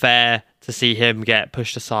was unfair to see him get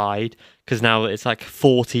pushed aside, because now it's like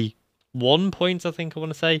 41 points, I think I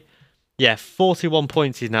want to say. Yeah, 41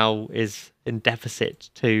 points he now is in deficit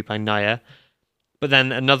to Bagnaia. But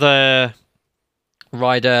then another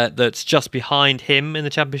rider that's just behind him in the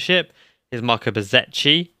championship is Marco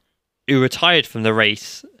Bezzecchi, who retired from the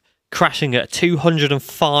race, crashing at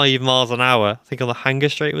 205 miles an hour. I think on the Hanger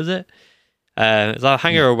Straight, was it? It was either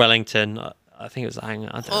Hanger or Wellington. I think it was the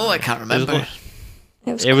Hanger. I can't remember.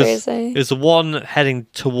 It was crazy. It was the one heading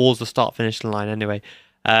towards the start-finish line anyway.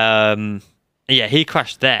 Yeah, he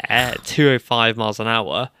crashed there at 205 miles an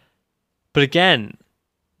hour. But again,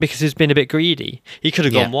 because he's been a bit greedy, he could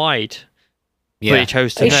have gone wide. Yeah. But he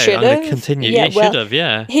chose to and continue. Yeah, he should have,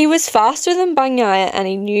 yeah. He was faster than Bagnaia, and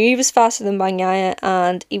he knew he was faster than Bagnaia,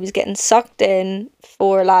 and he was getting sucked in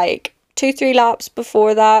for like 2-3 laps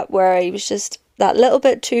before that, where he was just that little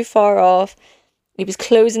bit too far off. He was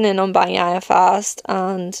closing in on Bagnaia fast,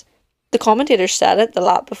 and the commentators said it the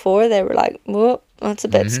lap before. They were like, whoa, that's a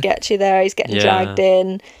bit sketchy there. He's getting dragged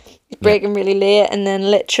in. He's braking really late. And then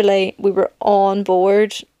literally we were on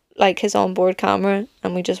board, like his onboard camera,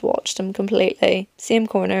 and we just watched him completely, same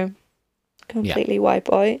corner, completely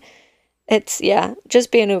wipe out. It's,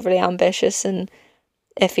 just being overly ambitious. And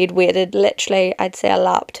if he'd waited literally, I'd say a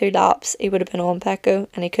lap, 2 laps, he would have been on Pecco,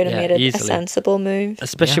 and he could have made a sensible move.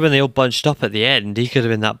 Especially when they all bunched up at the end, he could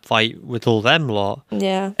have been that fight with all them lot.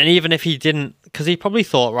 Yeah. And even if he didn't, because he probably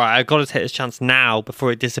thought, right, I've got to take this chance now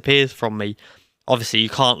before it disappears from me. Obviously, you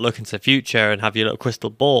can't look into the future and have your little crystal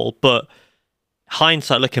ball, but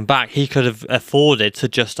hindsight, looking back, he could have afforded to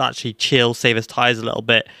just actually chill, save his tyres a little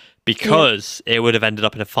bit, because it would have ended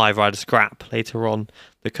up in a 5-rider scrap later on.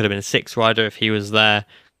 There could have been a 6-rider if he was there.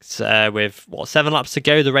 With 7 laps to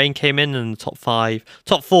go, the rain came in, and the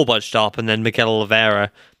top 4 bunched up, and then Miguel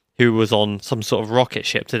Oliveira, who was on some sort of rocket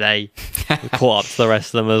ship today, caught up to the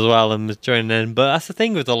rest of them as well and was joining in. But that's the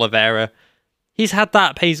thing with Oliveira. He's had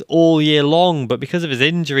that pace all year long, but because of his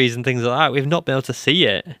injuries and things like that, we've not been able to see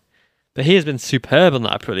it. But he has been superb on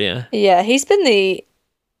that Aprilia. Yeah,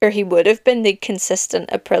 he would have been the consistent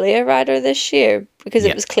Aprilia rider this year, because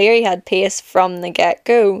it was clear he had pace from the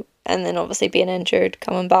get-go, and then obviously being injured,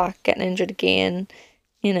 coming back, getting injured again,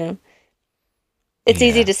 It's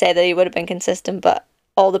easy to say that he would have been consistent, but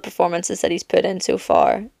all the performances that he's put in so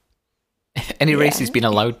far. Any race he's been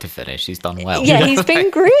allowed to finish, he's done well. Yeah, he's been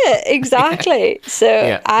great, exactly.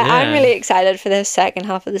 So I'm really excited for the second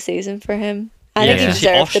half of the season for him. I think he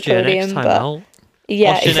deserved the podium, but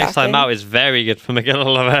Yeah, Austria next time exactly. out is very good for Miguel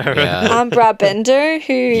Oliveira. Yeah. And Brad Binder,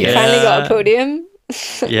 who finally got a podium.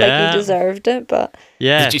 Like Yeah. he deserved it, but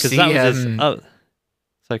Yeah, Did you because see, that was his. Oh,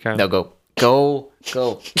 sorry, Karen. No, go.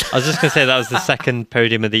 I was just going to say that was the second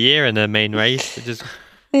podium of the year in the main race. It's just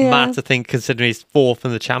yeah. mad to think, considering he's fourth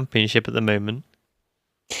in the championship at the moment.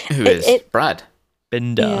 Who is Brad?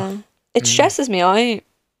 Binder. Yeah. It stresses me out,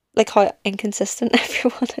 like how inconsistent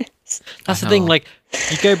everyone is. That's the thing. Like,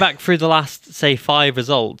 you go back through the last, say, 5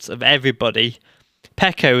 results of everybody.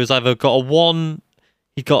 Pecco has either got a 1.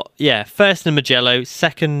 He got first in Mugello,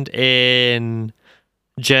 second in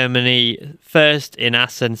Germany, first in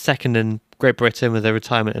Assen, second in Great Britain with a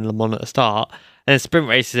retirement in Le Mans at the start. And in sprint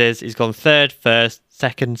races, he's gone third, first,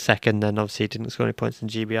 second, then obviously he didn't score any points in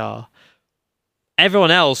GBR.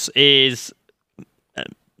 Everyone else is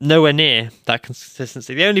nowhere near that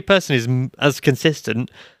consistency. The only person who's as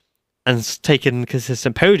consistent and taken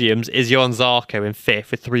consistent podiums is Johan Zarco in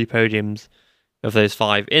 5th with 3 podiums of those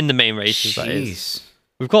 5 in the main races. That is.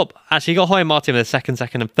 We've got Jorge Martin with a second,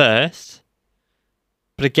 and first.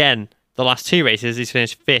 But again, the last 2 races, he's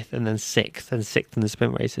finished 5th and then 6th, and 6th in the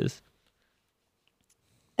sprint races.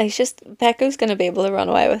 It's just Pecco's going to be able to run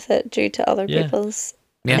away with it due to other people's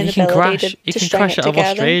He can inability crash. He to can string crash it out of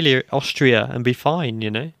together. Austria, and be fine.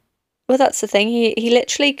 You know. Well, that's the thing. He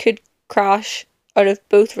literally could crash out of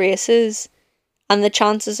both races, and the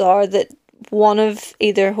chances are that one of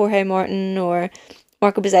either Jorge Martin or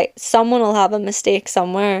Marco Bezzecchi, someone will have a mistake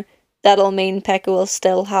somewhere that'll mean Pecco will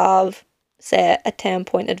still have, say, a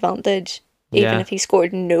 10-point advantage, even if he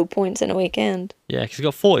scored no points in a weekend. Yeah, because he's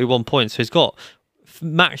got 41 points, so he's got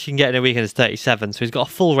max you can get in a weekend is 37, so he's got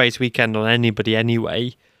a full race weekend on anybody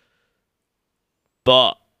anyway.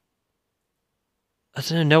 But I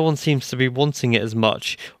don't know, no one seems to be wanting it as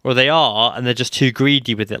much, or they are, and they're just too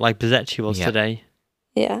greedy with it, like Bezzecchi was today.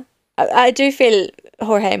 Yeah, I do feel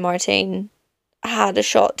Jorge Martin had a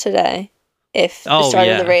shot today if the start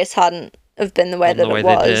of the race hadn't have been the way that it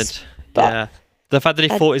was. But the fact that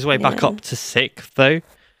he fought his way back up to 6th, though,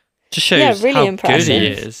 just shows really how impressive. good he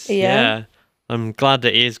is. Yeah. I'm glad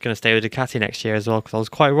that he is going to stay with Ducati next year as well, because I was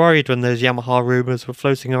quite worried when those Yamaha rumours were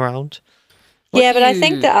floating around. But I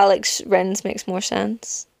think that Alex Rins makes more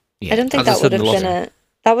sense. I don't think that would have been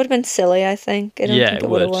that would have been silly, I think. I don't think it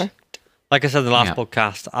would have worked. Like I said in the last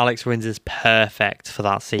podcast, Alex Rins is perfect for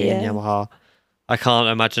that seat in Yamaha. I can't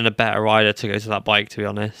imagine a better rider to go to that bike, to be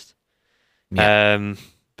honest. Yeah.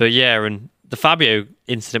 But yeah, and the Fabio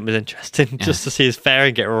incident was interesting, just to see his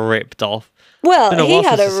fairing get ripped off. Well, he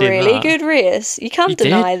had a really good race. You can't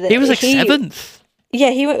deny that. He was like 7th.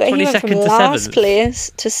 Yeah, he went from last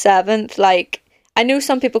place to 7th. Like, I know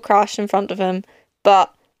some people crashed in front of him,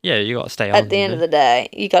 but yeah, you got to stay on. At the end of the day,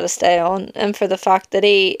 you got to stay on. And for the fact that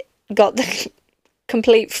he got the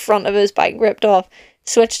complete front of his bike ripped off,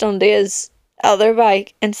 switched onto his other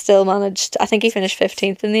bike, and still managed. I think he finished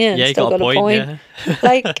 15th in the end. Yeah, he still got a point. Yeah.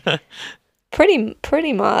 Like,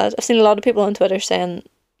 pretty mad. I've seen a lot of people on Twitter saying,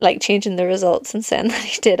 like, changing the results and saying that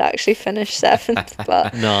he did actually finish 7th.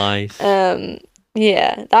 But nice.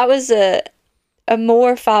 Yeah, that was a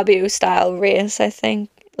more Fabio style race, I think.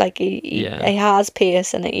 Like, he has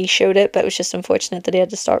pace and he showed it, but it was just unfortunate that he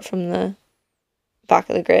had to start from the back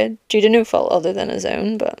of the grid due to no fault other than his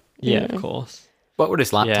own. But of course. What were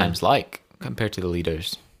his lap times like compared to the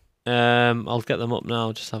leaders? I'll get them up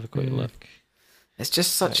now. Just have a quick look. It's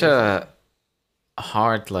just such a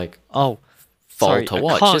hard fall to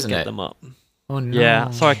watch, can't isn't get it? them up. Oh no! Yeah,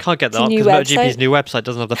 sorry, I can't get them up because MotoGP's new website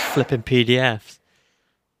doesn't have the flipping PDFs.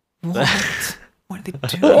 What? What are they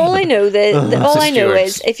doing? Well, all I know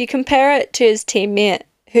is if you compare it to his teammate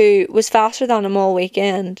who was faster than him all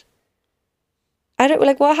weekend, I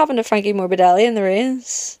don't what happened to Frankie Morbidelli in the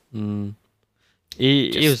race.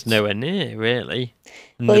 He was nowhere near, really.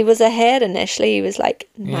 Well, he was ahead initially. He was like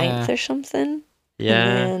 9th or something. Yeah.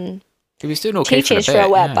 And then he was doing okay. He changed for a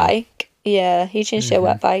wet bike. Yeah, he changed to a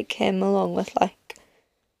wet bike. Him along with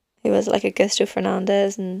he was like Augusto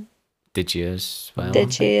Fernandez and Digi as well.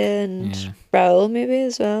 Digi and Raul maybe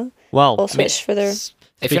as well. Well, all switched for their.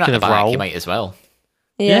 If you're not at the back, you might as well.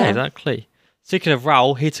 Yeah, exactly. Speaking of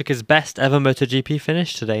Raul, he took his best ever MotoGP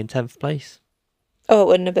finish today in 10th place. Oh, it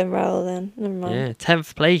wouldn't have been Raul then. Never mind. Yeah,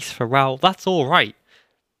 10th place for Raul. That's all right.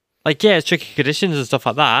 It's tricky conditions and stuff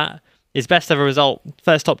like that. His best ever result,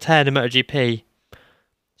 first top 10 in MotoGP.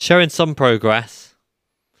 Showing some progress.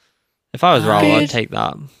 If I was Raul, I'd take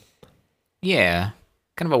that. Yeah.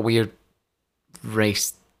 Kind of a weird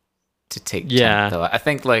race to take time, though. I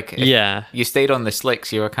think, if you stayed on the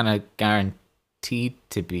slicks, you were kind of guaranteed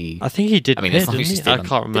to be... I think he did. I mean, as long as you stayed I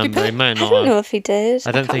can't remember. He might not. I don't know if he did.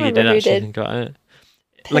 I don't think he did actually got it.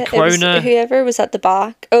 Lecuona. Whoever was at the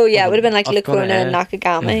back. Oh yeah, it would have been like I've got it Lecuona and here.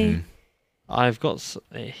 Nakagami. I've got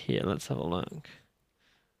here. Let's have a look.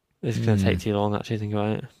 This is going to take too long, actually, think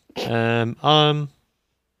about it.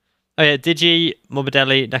 Oh yeah, Digi,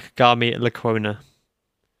 Morbidelli, Nakagami, Lecuona.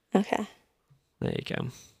 Okay. There you go.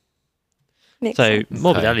 Makes So sense.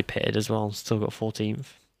 Morbidelli pitted as well. Still got 14th.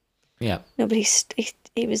 Yeah. No, but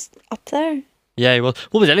he was up there. Yeah, he was.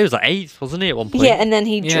 Morbidelli was like 8th, wasn't he, at one point? Yeah, and then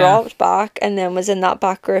he Yeah. dropped back and then was in that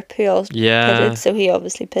back group who else Yeah. pitted, so he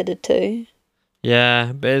obviously pitted too.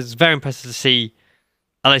 Yeah, but it's very impressive to see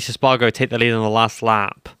Aleix Espargaro take the lead on the last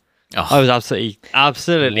lap. Oh, I was absolutely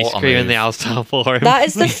What a screaming the move. All-Star for him. That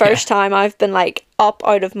is the first time I've been like up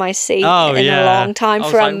out of my seat Oh, in yeah. a long time I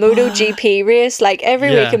was for a like, MotoGP race. Like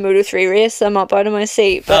every Yeah. week a Moto3 race, I'm up out of my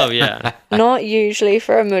seat, but Oh, yeah. not usually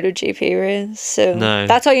for a MotoGP race. So No.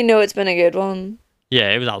 that's how you know it's been a good one.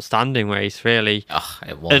 Yeah, it was an outstanding race, really.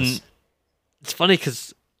 it was. And it's funny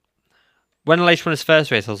because when Aleix won his first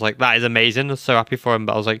race, I was like, that is amazing. I was so happy for him.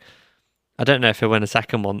 But I was like, I don't know if he'll win a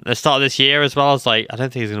second one. At the start of this year as well, I was like, I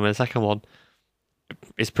don't think he's going to win a second one.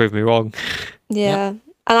 It's proved me wrong. Yeah. And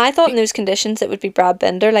I thought in those conditions it would be Brad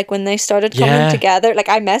Binder. Like when they started coming Yeah. together, like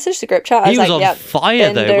I messaged the group chat. I He was was like, on yeah,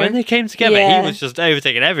 fire, though. Binder. When they came together, Yeah. he was just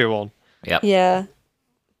overtaking everyone. Yep. yeah.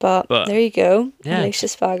 But there you go. Yeah. Aleix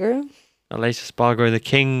Espargaro. Aleix Espargaro, the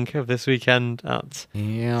king of this weekend at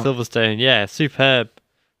Yeah. Silverstone. Yeah, superb.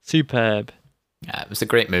 Superb. Yeah, it was a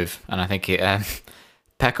great move, and I think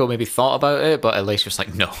Pecco maybe thought about it, but Aleix was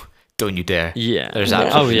like, "No, don't you dare! Yeah. There's No.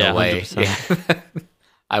 absolutely Oh, yeah, no way. 100%. Yeah.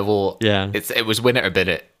 I will. Yeah. It was win it or bid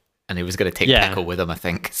it, and he was going to take Yeah. Pecco with him, I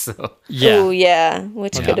think. So Yeah. Oh yeah,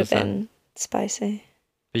 which could have 100%. been spicy.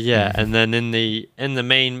 But yeah, and then in the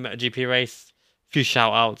main GP race, a few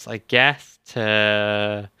shout outs, I guess,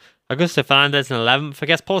 to Augusto Fernandez in 11th. I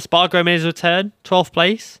guess Paul Espargaro made his return, 12th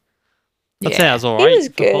place. I'd say that was alright. He was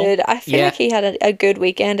for Paul. good. I feel Yeah. like he had a good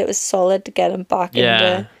weekend. It was solid to get him back Yeah.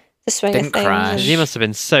 into the swing Didn't of things. crash. and- He must have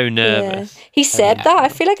been so yeah. nervous. He said Yeah. that. I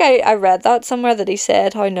feel like I read that somewhere that he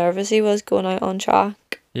said how nervous he was going out on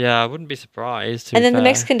track. Yeah, I wouldn't be surprised. To And be then the fair.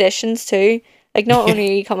 mixed conditions too. Like not only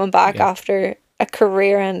are you coming back Yeah. after a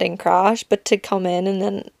career-ending crash, but to come in and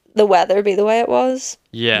then the weather be the way it was.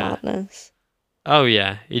 Yeah. Madness. Oh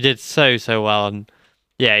yeah, he did so well, and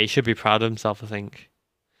yeah, he should be proud of himself. I think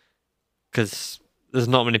because there's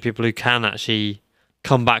not many people who can actually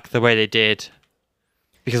come back the way they did,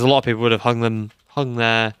 because a lot of people would have hung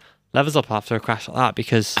their levers up after a crash like that,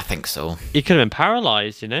 because I think so. he could have been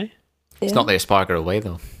paralysed. You know? It's Yeah. not the Espargaro way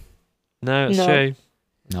though. No, it's No. true.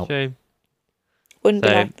 Nope. True. Wouldn't be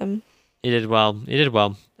So- like them. He did well. He did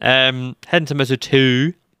well. Heading to Moto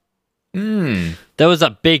 2, there was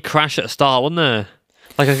that big crash at the start, wasn't there?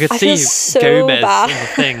 Like I could I see feel so Gomez bad. in the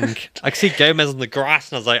thing. I could see Gomez on the grass,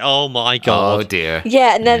 and I was like, "Oh my Oh god!" dear.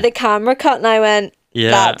 Yeah, and then the camera cut and I went,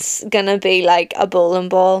 Yeah, that's gonna be like a bowling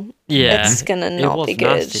ball. yeah. It's gonna It not was be good.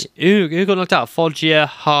 nasty. Who got knocked out? Foggia,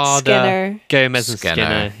 Harder, Skinner. Gomez, and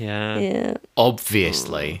Skinner. Skinner. Yeah, Yeah.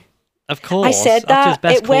 Obviously. of course. I said After his that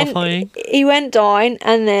best it went. qualifying. He went down,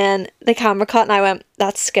 and then the camera cut, and I went,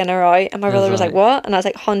 "That's Skinner out." And my I was brother was like, like- "What?" And I was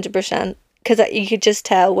like, "100%," because you could just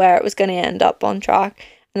tell where it was going to end up on track.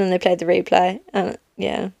 And then they played the replay, and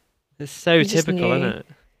yeah, It's so You just typical, knew. isn't it?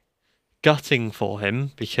 Gutting for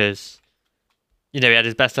him because, he had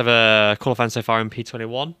his best ever qualifying so far in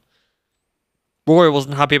P21. Rory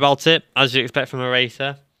wasn't happy about it, as you expect from a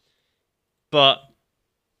racer. But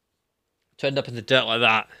to end up in the dirt like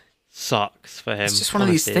that sucks for him. It's just one of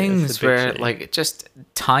these honestly. It's a things big where, shame. like, just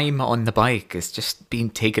time on the bike is just being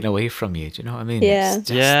taken away from you. Do you know what I mean? Yeah. It's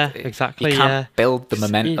just- Yeah, exactly, You can't yeah. build the 'Cause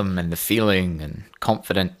momentum and the feeling and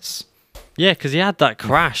confidence. Yeah, because he had that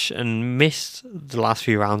crash and missed the last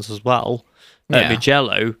few rounds as well at Yeah.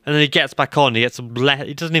 Mugello, and then he gets back on. He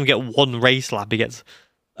doesn't even get one race lap. He gets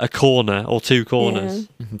a corner or two corners.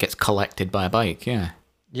 Gets collected by a bike. Yeah.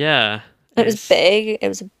 Yeah, it was it's- big. It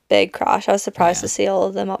was a big crash. I was surprised Yeah. to see all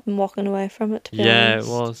of them up and walking away from it. To be Yeah, honest.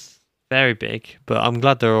 it was very big, but I'm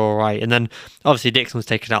glad they're all right. And then obviously Dixon was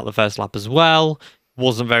taken out the first lap as well.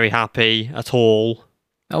 Wasn't very happy at all.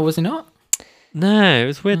 Oh, was he not? No, it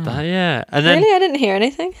was weird that, yeah. And then Really, I didn't hear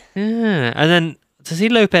anything. yeah, and then to see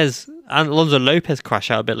Alonso Lopez crash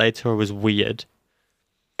out a bit later was weird.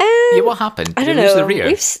 Yeah, what happened? I Did don't he lose know. the rear?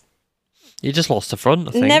 We've He just lost the front,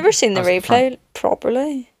 I think. never seen the That's replay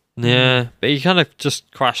properly. Yeah, but he kind of just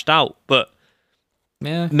crashed out. But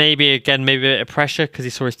Yeah. maybe a bit of pressure because he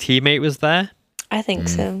saw his teammate was there. I think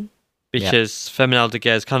so. Because Fermin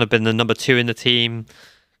Aldeguer has kind of been the number 2 in the team,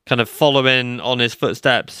 kind of following on his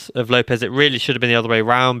footsteps of Lopez. It really should have been the other way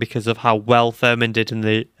around because of how well Fermin did in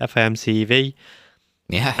the FIM CEV.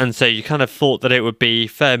 Yeah. And so you kind of thought that it would be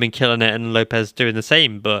Furman killing it and Lopez doing the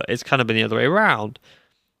same, but it's kind of been the other way around.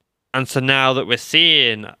 And so now that we're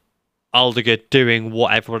seeing Aldeguer doing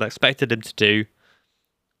what everyone expected him to do,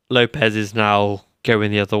 Lopez is now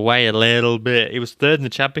going the other way a little bit. He was third in the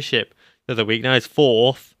championship the other week. Now he's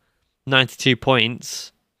fourth, 92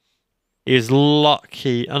 points. He was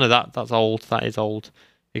lucky. Oh no, that's old. That is old.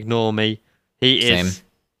 Ignore me. He is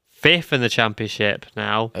fifth in the championship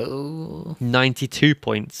now. Oh. 92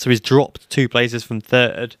 points. So he's dropped 2 places from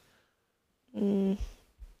third. That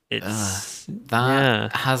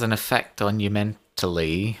has an effect on you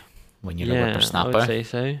mentally when you're a whippersnapper. I would say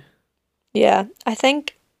so. Yeah, I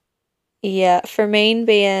think, Fermin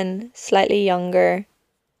being slightly younger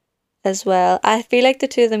as well. I feel like the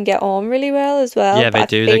two of them get on really well as well. Yeah, they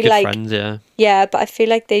do. They're good friends, yeah. Yeah, but I feel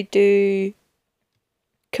like they do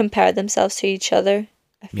compare themselves to each other.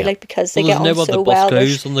 I feel like because they get on so well. There's no other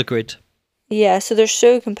Boscos on the grid. Yeah, so they're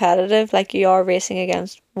so competitive. Like, you are racing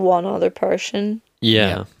against one other person.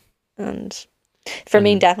 Yeah. And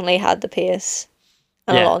Fermin definitely had the pace.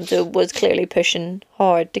 And Alonso was clearly pushing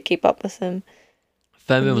hard to keep up with him.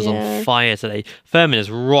 Furman was on fire today. Furman has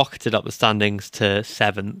rocketed up the standings to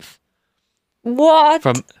 7th. What?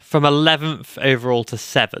 From 11th overall to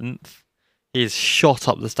 7th. He's shot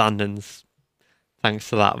up the standings thanks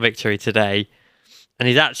to that victory today. And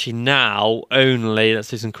he's actually now only, let's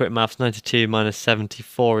do some quick maths, 92 minus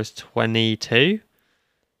 74 is 22.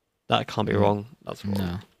 That can't be wrong. That's wrong.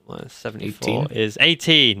 No. Minus 74 is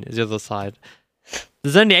 18 is the other side.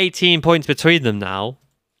 There's only 18 points between them now.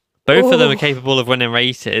 Both of them are capable of winning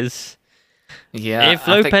races. Yeah. If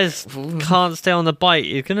Lopez can't stay on the bike,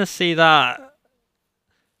 you're going to see that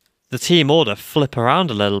the team order flip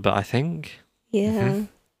around a little bit, I think. Yeah.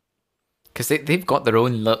 Because they've got their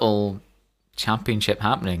own little championship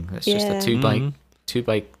happening. It's just a two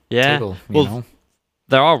bike table. You know?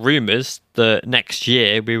 There are rumours that next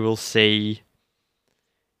year we will see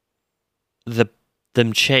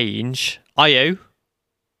them change. Io,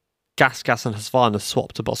 Gas and Husqvarna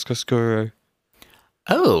swap to Boscoscuro.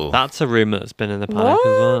 Oh. That's a rumour that's been in the paddock as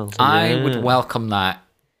well. I would welcome that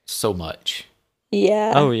so much.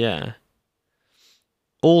 Yeah. Oh, yeah.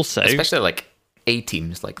 Also... especially like A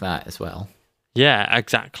teams like that as well. Yeah,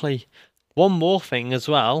 exactly. One more thing as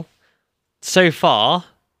well. So far,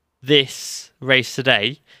 this race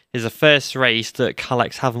today is the first race that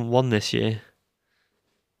Kalex haven't won this year.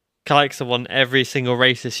 Kalex have won every single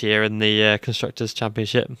race this year in the Constructors'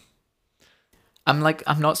 Championship. I'm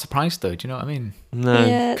not surprised though. Do you know what I mean?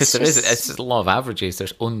 No, because it's a lot of averages.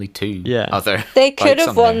 There's only 2 other. They could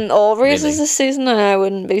have won all races this season, and I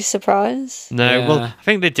wouldn't be surprised. No, well, I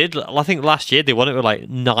think they did. I think last year they won it with like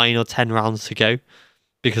 9 or 10 rounds to go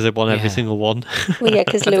because they won every single one. Well, yeah,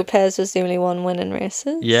 because Lopez was the only one winning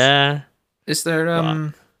races. Yeah. Is there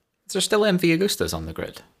still MV Augustas on the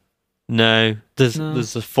grid? No, there's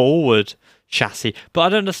a forward chassis, but I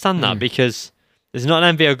don't understand that because there's not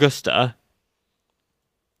an MV Augusta.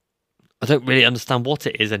 I don't really understand what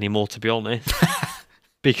it is anymore, to be honest,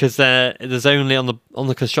 because there's only on the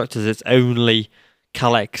constructors, it's only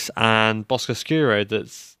Kalex and Boscoscuro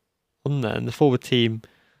that's on there, and the forward team.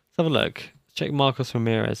 Let's have a look. Let's check Marcos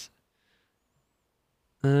Ramirez.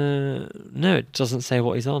 No, it doesn't say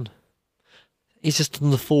what he's on. He's just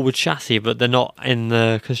on the forward chassis, but they're not in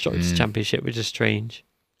the constructors championship, which is strange.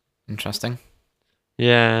 Interesting.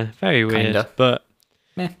 Yeah, very weird, Kinda. but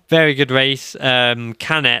very good race.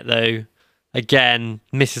 Canet though. Again,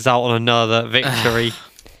 misses out on another victory.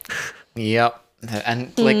 Yep.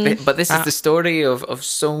 And but this is the story of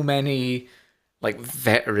so many like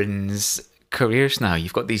veterans' careers now.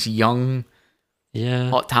 You've got these young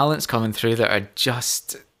hot talents coming through that are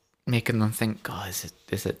just making them think, God,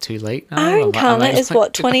 is it too late now? Aaron Canet is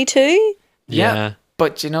what, 22? Yeah.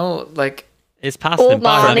 But you know, like, it's past old him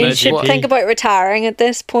by man, he should think about retiring at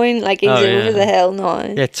this point. Like, he's over the hill now.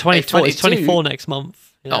 Yeah, 24. He's 24 next month.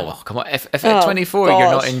 Yeah. Oh, well, come on. If at 24 you're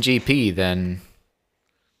not in GP, then...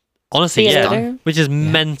 honestly, which is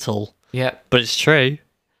mental. Yeah. But it's true.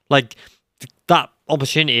 Like, that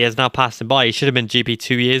opportunity has now passed him by. He should have been GP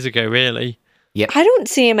 2 years ago, really. Yep. I don't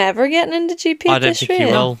see him ever getting into GP I don't think he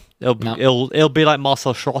will. It'll be like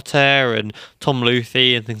Marcel Schrotter and Tom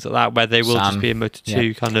Luthi and things like that, where they will just be a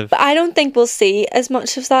Moto2 kind of... But I don't think we'll see as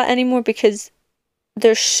much of that anymore because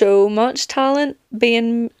there's so much talent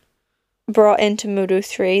being brought into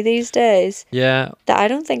Moto3 these days. Yeah. That I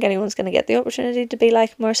don't think anyone's going to get the opportunity to be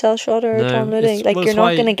like Marcel Schrotter or Tom Luthi. Like, you're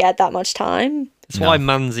not going to get that much time. That's why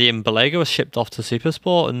Manzi and Bellego were shipped off to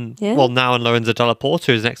Supersport, and now in Lorenzo Della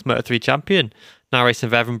Porta is next Moto3 champion, now racing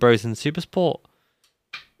for Evan Bros in Supersport.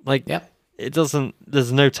 Like, it doesn't.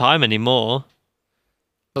 There's no time anymore.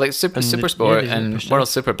 But like Super Sport and World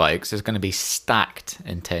Superbikes is going to be stacked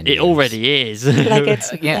in 10 years. It already is. Like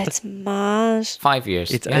it's mad. 5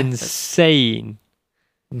 years. It's insane.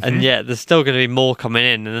 And yet there's still going to be more coming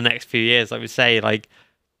in the next few years, like we say. Like,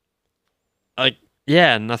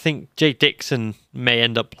 yeah, and I think Jake Dixon may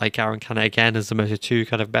end up like Aaron Canet again as the Moto2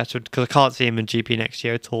 kind of veteran, because I can't see him in GP next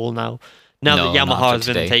year at all now. Now that Yamaha has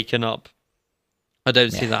been taken up, I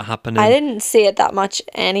don't see that happening. I didn't see it that much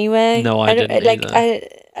anyway. No, I didn't like either.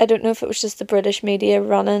 I don't know if it was just the British media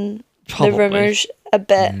running Probably. the rumours a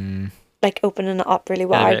bit, like opening it up really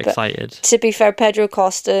wide. But excited. To be fair, Pedro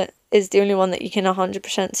Costa is the only one that you can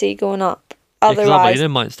 100% see going up. Otherwise,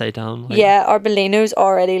 Arbolino might stay down. Like, yeah, Arbolino's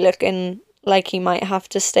already looking like he might have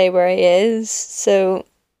to stay where he is. So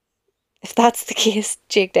if that's the case,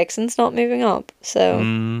 Jake Dixon's not moving up. So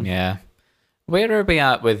yeah, where are we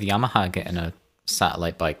at with Yamaha getting a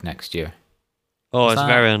satellite bike next year? Oh, it's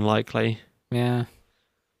very unlikely. Yeah,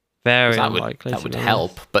 very unlikely. That would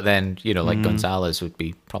help, but then like Gonzalez would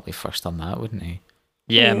be probably first on that, wouldn't he?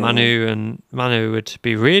 Yeah, Manu would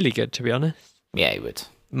be really good, to be honest. Yeah, he would.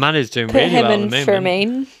 Manu's doing really well at the moment.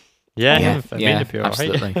 Firmine. Yeah, him and Firmine would be all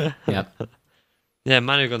absolutely. right. Yeah. Yeah,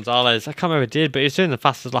 Manu Gonzalez, I can't remember what he did, but he was doing the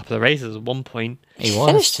fastest lap of the races at one point. He was.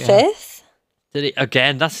 Finished fifth. Did he?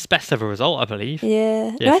 Again, that's his best ever result, I believe.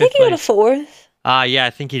 Yeah. No, I think he got a fourth. Yeah, I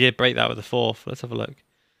think he did break that with a fourth. Let's have a look.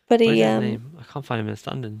 But What's his name? I can't find him in the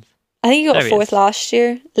standings. I think he got a fourth last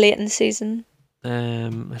year, late in the season.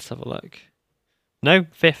 Let's have a look. No,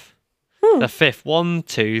 fifth. Hmm. The fifth. 1,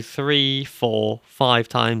 2, 3, 4, 5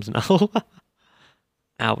 times now.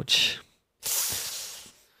 Ouch.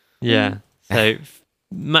 Yeah. So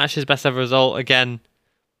matched his best ever result again.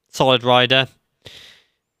 Solid rider.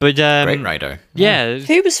 But great rider. Yeah.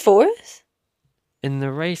 Who was fourth? In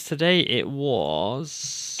the race today, it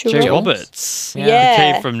was Joe Roberts. Yeah.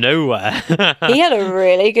 He came from nowhere. He had a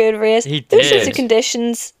really good race. He Those did. sorts of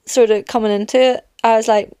conditions sort of coming into it, I was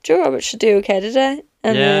like, Joe Roberts should do okay today.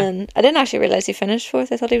 And then I didn't actually realise he finished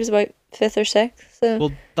fourth. I thought he was about fifth or sixth. So.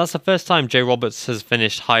 Well, that's the first time Joe Roberts has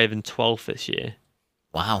finished higher than 12th this year.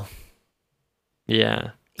 Wow.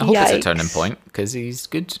 Yeah. I hope it's a turning point, because he's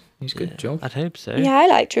good. He's good, Joe. I'd hope so. Yeah, I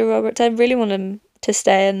like Joe Roberts. I really want him to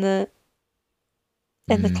stay in the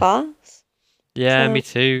class. Yeah, me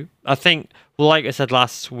too. I think, well, like I said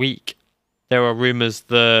last week, there were rumours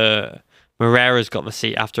that Moreira's got the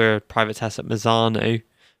seat after a private test at Misano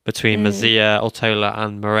between Mazzia, Altola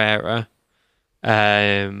and Moreira.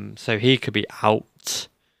 So he could be out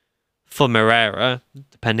for Moreira,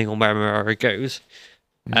 depending on where Moreira goes.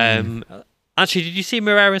 Actually, did you see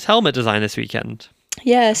Moreira's helmet design this weekend?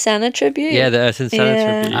 Yeah, Senna tribute. Yeah, the Ursin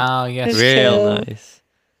Senna tribute. Oh, yes. Real nice.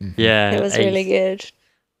 Yeah. It was really good.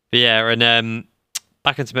 But yeah, and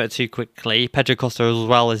back into Moto2 quickly. Pedro Costa as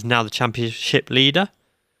well is now the championship leader.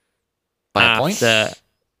 By a point?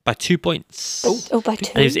 By 2 points. Oh, by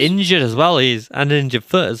 2. And he was injured as well. He's an injured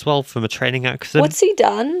foot as well from a training accident. What's he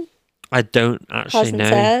done? I don't actually know.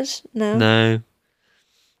 Hasn't said. No.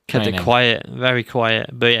 Kept it quiet, very quiet.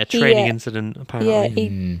 But yeah, training incident apparently. Yeah,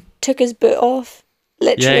 he took his boot off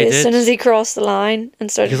literally as soon as he crossed the line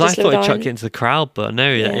and started to slow down. Because I thought he chucked it into the crowd, but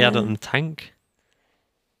no, he had it on the tank.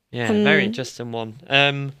 Yeah, very interesting one.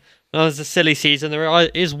 Well, it's a silly season. There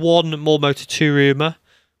is one more Moto2 rumour,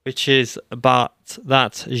 which is about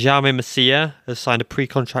that Jaume Masia has signed a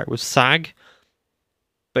pre-contract with SAG.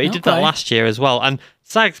 But he did that last year as well. And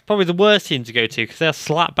SAG's probably the worst team to go to, because they're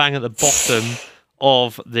slap bang at the bottom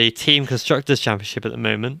of the Team Constructors Championship at the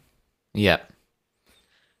moment. Yeah.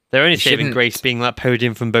 They're only saving grace being that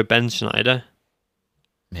podium from Bo Benschneider.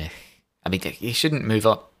 I mean, you shouldn't move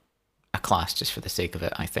up a class just for the sake of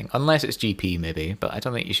it, I think. Unless it's GP, maybe. But I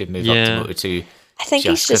don't think you should move up to Moto2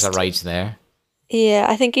 just because a ride's there. Yeah,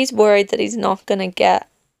 I think he's worried that he's not going to get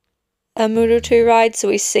a Moto2 ride, so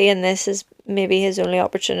he's seeing this as maybe his only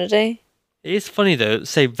opportunity. It is funny, though.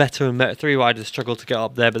 Say veteran Moto3 riders struggle to get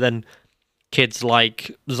up there, but then kids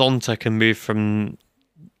like Zonta can move from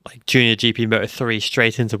like junior GP Moto3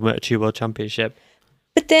 straight into Moto2 World Championship.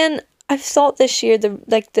 But then I've thought this year, the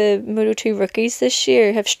Moto2 rookies this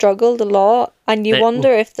year have struggled a lot, and you wonder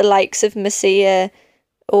if the likes of Masia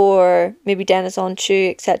or maybe Dennis Onchu,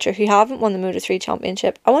 etc., who haven't won the Moto3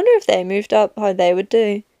 Championship, I wonder if they moved up, how they would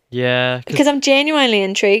do. Yeah. Because I'm genuinely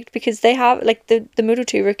intrigued, because they have, like, the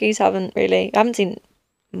Moto2 rookies I haven't seen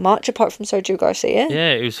much apart from Sergio Garcia.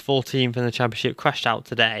 Yeah, it was 14th in the championship, crashed out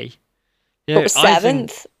today. But was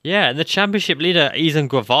 7th. Yeah, and the championship leader, Izan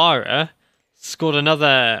Guevara, scored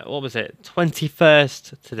another,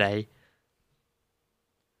 21st today.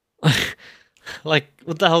 Like,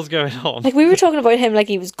 what the hell's going on? Like, we were talking about him like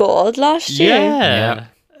he was God last year. Yeah.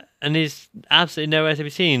 and he's absolutely nowhere to be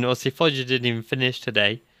seen. Obviously, Foggia didn't even finish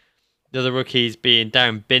today. The other rookies being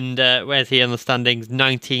Darryn Binder. Where's he on the standings?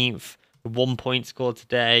 19th. 1 point scored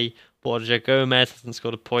today. Borja Gomez hasn't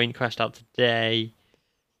scored a point. Crashed out today.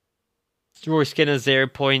 Roy Skinner, 0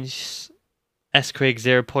 points. Esquig,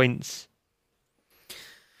 0 points.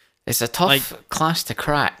 It's a tough class to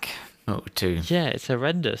crack, Moto2. Yeah, it's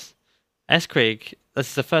horrendous. Esquig, this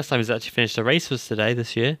is the first time he's actually finished a race with us today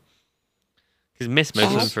this year. He's missed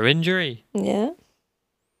most of them for injury. Yeah.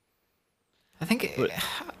 I think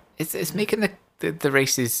it's making the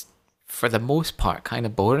races, for the most part, kind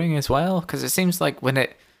of boring as well. Because it seems like when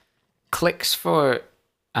it clicks for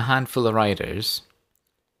a handful of riders,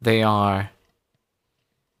 they are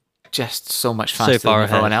just so much faster than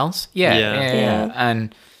everyone else. Yeah.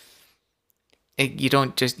 And you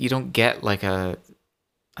don't get like you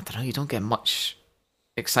don't get much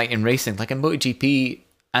exciting racing. Like in MotoGP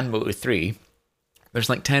and Moto3, there's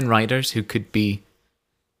like 10 riders who could be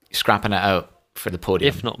scrapping it out for the podium,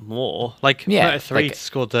 if not more. Like Moto3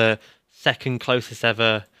 scored the second closest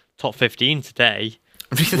ever top 15 today.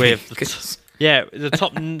 Really? The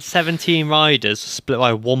top 17 riders split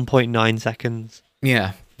by 1.9 seconds.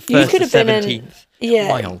 Yeah. You could have been in 17th.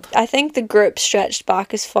 Wild. I think the group stretched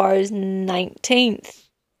back as far as 19th,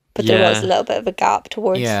 but there was a little bit of a gap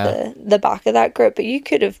towards the back of that group. But you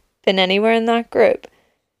could have been anywhere in that group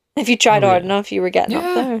if you tried hard enough. You were getting up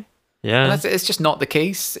there. Yeah, and it's just not the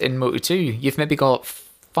case in Moto2. You've maybe got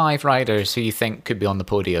 5 riders who you think could be on the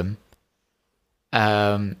podium,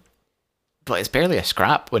 but it's barely a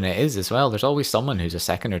scrap when it is as well. There's always someone who's a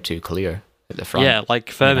second or two clear at the front. Yeah, like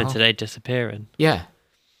Furman today disappearing. Yeah.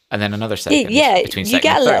 And then another second. Yeah, between you second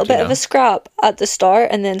get a and little third, bit of a scrap at the start,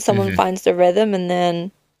 and then someone finds the rhythm, and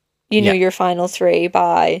then you know your final 3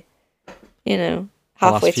 by,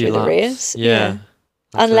 halfway through the race. Yeah.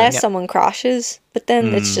 Unless someone crashes, but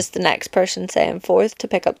then it's just the next person, say, in 4th to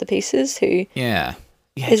pick up the pieces who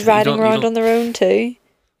is riding around on their own too.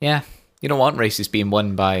 Yeah. You don't want races being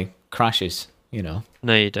won by crashes, No,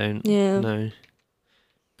 you don't. Yeah. No.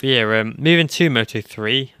 But yeah, moving to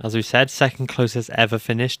Moto3, as we said, second closest ever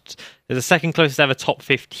finished. There's the second closest ever top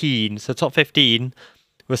 15. So top 15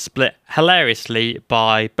 was split hilariously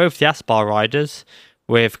by both the Aspar riders,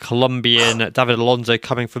 with Colombian David Alonso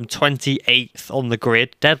coming from 28th on the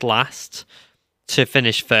grid, dead last, to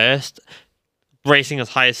finish first, racing as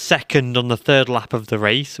high as second on the third lap of the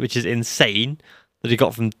race, which is insane that he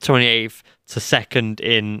got from 28th to second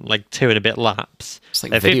in like 2 and a bit laps. It's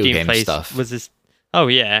like video game stuff. Was his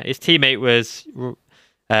teammate was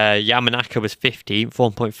Yamanaka was 15th,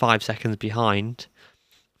 1.5 seconds behind.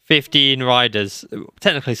 15 riders,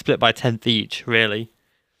 technically split by 10th each, really.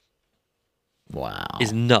 Wow.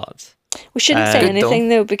 Is nuts. We shouldn't say anything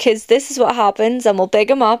though, because this is what happens, and we'll big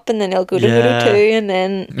him up, and then he'll go to Moto 2, and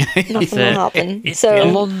then nothing will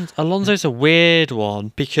happen. Alonso's a weird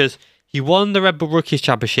one because he won the Red Bull Rookies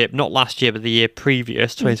Championship not last year but the year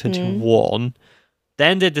previous, 2021.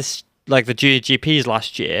 Then did this like the Junior GPs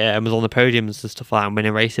last year and was on the podiums and stuff like that and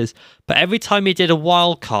winning races. But every time he did a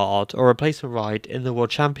wild card or replacement ride in the World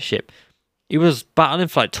Championship, he was battling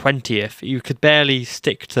for like 20th. You could barely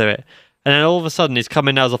stick to it. And then all of a sudden he's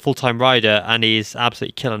coming now as a full-time rider and he's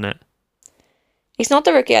absolutely killing it. He's not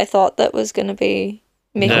the rookie I thought that was going to be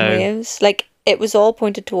making waves. Like, it was all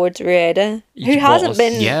pointed towards Rueda, who hasn't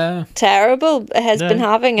been terrible, has been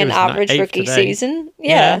having an average rookie season.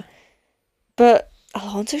 Yeah. But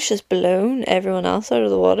Alonso's just blown everyone else out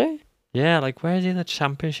of the water. Yeah, like, where is he in the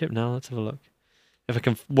championship now? Let's have a look. If I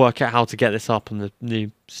can work out how to get this up on the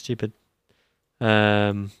new stupid...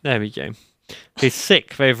 there we go. He's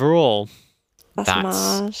 6th overall. That's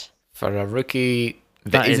mad. For a rookie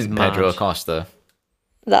that isn't Pedro Acosta.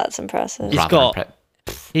 That's impressive.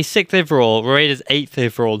 He's 6th overall. Rueda's 8th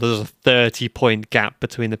overall. There's a 30-point gap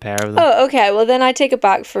between the pair of them. Oh, okay. Well, then I take it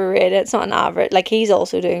back for Rueda. It's not an average. Like, he's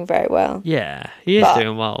also doing very well. Yeah, he is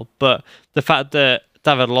doing well. But the fact that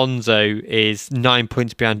David Alonso is 9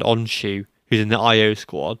 points behind Onshu, who's in the IO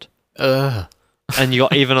squad. And you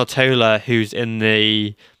got Ivan Otola, who's in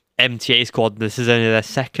the MTA squad. This is only their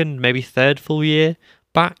second, maybe third full year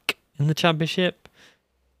back in the championship.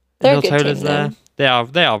 They're a good team, there. They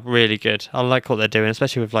are really good. I like what they're doing,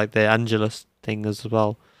 especially with like the Angelus thing as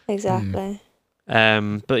well. Exactly.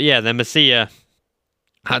 But yeah, then Masia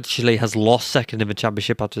actually has lost second in the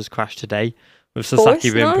championship after his crash today, with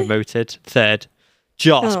Sasaki being promoted third,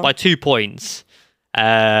 just by 2 points.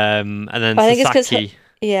 And then Sasaki.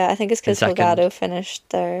 I think it's because Holgado finished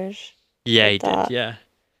third. Yeah, he did. Yeah.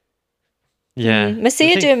 Yeah.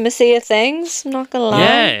 Masia doing Masia things, I'm not going to lie.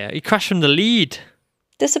 Yeah, he crashed from the lead.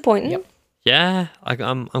 Disappointing. Yep. Yeah,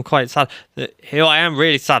 I'm quite sad. Who I am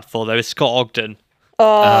really sad for though is Scott Ogden.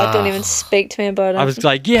 Oh, don't even speak to me about it. I was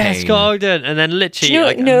like, yeah, Pain. Scott Ogden, and then literally You know-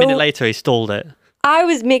 like a no. minute later he stalled it. I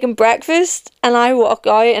was making breakfast and I walk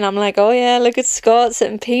out and I'm like, oh yeah, look at Scott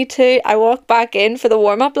sitting P2. I walk back in for the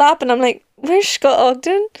warm-up lap and I'm like, where's Scott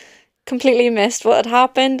Ogden? Completely missed what had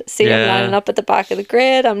happened. See him Yeah. lining up at the back of the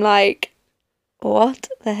grid. I'm like, what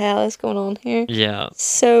the hell is going on here? Yeah,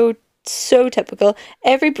 So typical.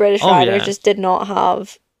 Every British Oh, rider yeah. just did not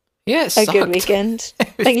have Yeah, it a good sucked. weekend.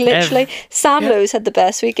 Like literally, Sam Lowe's had the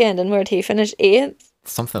best weekend and where'd he finish? 8th?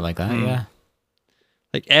 Something like that, yeah.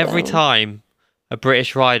 like every So- time a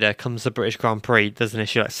British rider comes to the British Grand Prix, there's an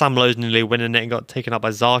issue. Like Sam Lowe's nearly winning it and got taken out by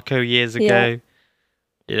Zarco years ago. Yeah.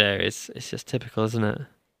 You know, it's just typical, isn't it?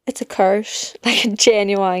 It's a curse. Like a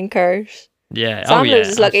genuine curse. Yeah. Sam oh yeah. Lowe's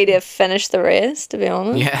is lucky to have finished the race, to be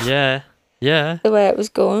honest. Yeah. Yeah. Yeah. The way it was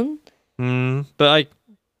going. But I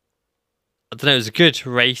don't know. It was a good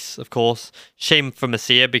race, of course. Shame for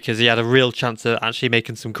Masia because he had a real chance of actually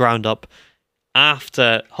making some ground up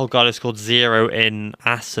after Holgado scored 0 in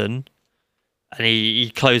Assen, and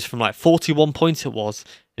he closed from like 41 points it was,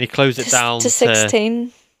 and he closed it down to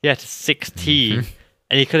 16. to 16,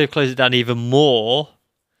 and he could have closed it down even more,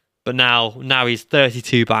 but now he's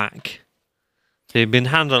 32 back. So he'd been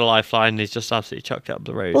handed a lifeline, and he's just absolutely chucked it up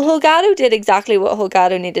the road. Well, Holgado did exactly what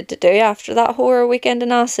Holgado needed to do after that horror weekend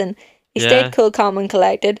in Assen. He Yeah. stayed cool, calm and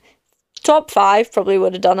collected. Top 5 probably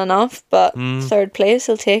would have done enough, but 3rd place,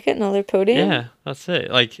 he'll take it, another podium. Yeah, that's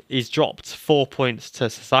it. Like, he's dropped 4 points to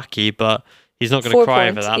Sasaki, but he's not going to 4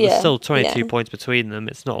 cry points, over that. yeah, There's still 22 yeah. points between them.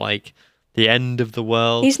 It's not like the end of the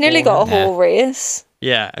world. He's nearly for got a him. whole race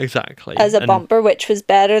Yeah, exactly. as a And- bumper, which was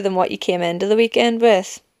better than what you came into the weekend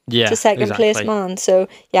with. Yeah, To second place exactly. man. So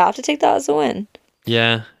you have to take that as a win.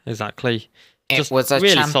 Yeah, exactly. It Just was a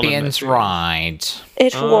really solid champion's victory. ride.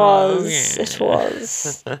 It Oh, was. yeah. It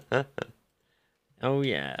was. Oh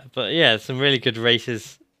yeah, but yeah, some really good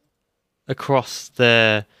races across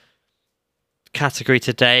the category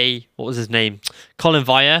today. What was his name? Colin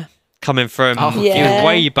Vire coming from Oh, he yeah. was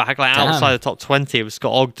way back, like Damn. outside the top 20 with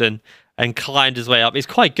Scott Ogden, and climbed his way up. He's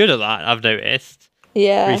quite good at that, I've noticed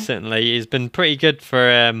Yeah. recently. He's been pretty good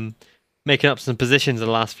for making up some positions in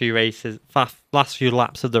the last few races, last few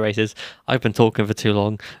laps of the races. I've been talking for too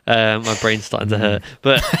long. My brain's starting to hurt,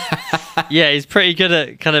 but yeah, he's pretty good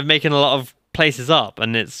at kind of making a lot of places up,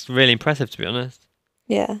 and it's really impressive, to be honest.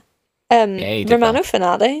 Yeah. he did Romano well.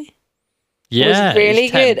 Finati Yeah, was really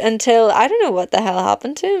he's good 10th. until I don't know what the hell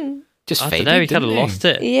happened to him. Just I don't faded, know, he kind of didn't lost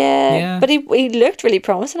it. Yeah. Yeah. But he looked really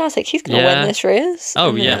promising. I was like, he's going to Yeah. win this race. Oh,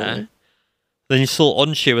 And yeah. then- Then you saw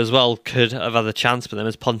Onshu as well, could have had a chance, but then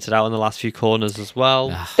was punted out in the last few corners as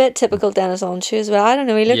well. Ugh. Bit typical Dennis Onshu as well. I don't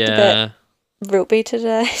know. He looked a Yeah, bit ropey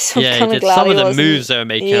today. So yeah, I'm he kind of did. glad Some he of the wasn't. moves they were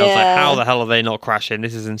making, I was like, Yeah. how the hell are they not crashing?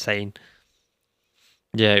 This is insane.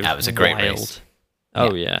 Yeah, it That was a great wild. race.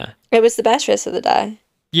 Oh, yeah. It was the best race of the day.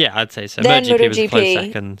 Yeah, I'd say so. Then MotoGP was a close MotoGP,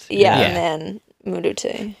 second. Yeah, Yeah. and then Moto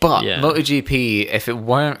 2. But Yeah. MotoGP, if it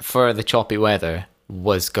weren't for the choppy weather,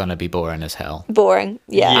 was gonna be boring as hell. Boring.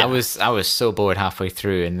 Yeah. Yeah. I was so bored halfway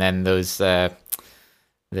through, and then those the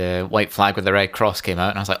white flag with the red cross came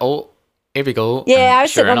out, and I was like, oh, here we go. Yeah, And I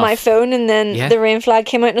was sure sitting on my enough- phone and then Yeah. the rain flag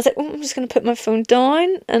came out and I was like, oh, I'm just going to put my phone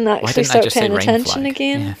down and Why actually didn't I start just say paying rain attention flag?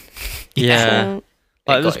 again. Yeah. So,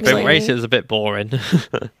 Like It the got sprint exciting. race, it was a bit boring.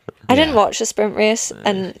 I didn't Yeah. watch the sprint race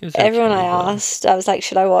and it was everyone okay, I but- asked, I was like,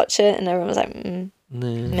 should I watch it? And everyone was like, Nah.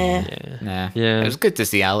 Nah. Yeah. Nah. Yeah. It was good to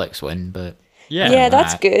see Alex win, but yeah,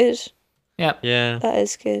 that's Right. good. yeah. Yeah. That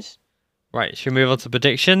is good. Right, should we move on to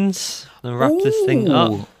predictions and wrap this thing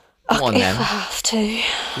up? Ooh. Come on If I then. have to.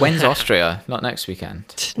 When's Austria? Not next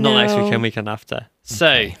weekend. Not next No. weekend after. So,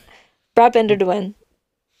 Okay. Brad Binder to win.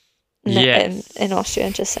 Yes. In Austria,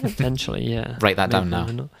 just saying. potentially, yeah. Write that down Maybe, now.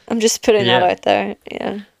 maybe not. I'm just putting that Yeah. out there.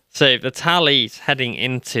 Yeah. So, the tallies heading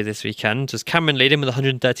into this weekend just Cameron leading with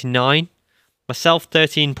 139, myself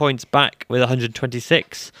 13 points back with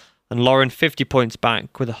 126, and Lauren 50 points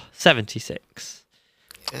back with 76.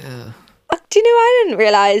 Do you know, I didn't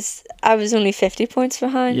realise I was only 50 points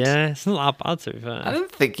behind. Yeah, it's not that bad to be fair. I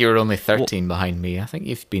don't think you were only 13 behind me. I think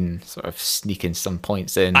you've been sort of sneaking some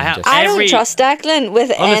points in. I have- just- I Every- don't trust Declan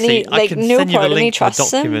with Honestly, any, I like, can no send you the part of me link to the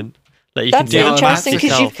trusts him. document that you can That's do the maths interesting because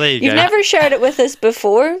yourself. There you you've go. never shared it with us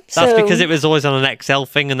before. That's so because it was always on an Excel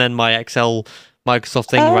thing, and then my Excel Microsoft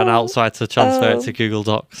thing ran Oh. out, so I had to transfer Oh. it to Google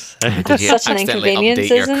Docs. Did you Such an accidentally inconvenience, update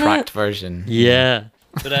your isn't it? cracked version? yeah,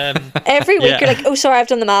 but every week Yeah. you're like, oh, sorry, I've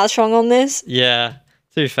done the maths wrong on this. yeah.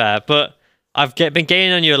 To be fair, but I've been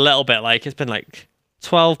gaining on you a little bit. Like it's been like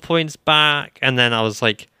 12 points back, and then I was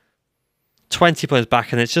like 20 points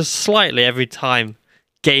back, and it's just slightly every time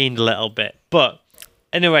gained a little bit. But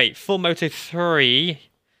anyway, for Moto3,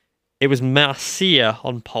 it was Marcia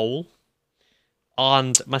on pole.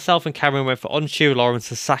 And myself and Cameron went for Onshu, Lauren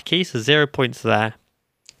Sasaki, so 0 points there.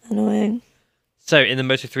 Annoying. So in the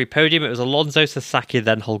Moto3 podium, it was Alonso, Sasaki,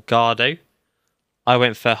 then Holgado. I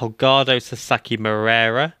went for Holgado, Sasaki,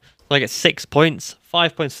 Moreira. So I get 6 points.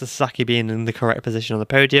 5 points for Sasaki being in the correct position on the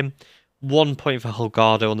podium. 1 point for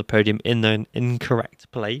Holgado on the podium in the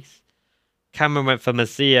incorrect place. Cameron went for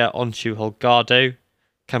Mazia, Onshu, Holgado.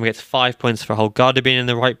 Cameron gets 5 points for Holgado being in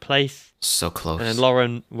the right place. So close. And then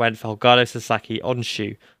Lauren went for Holgado, Sasaki,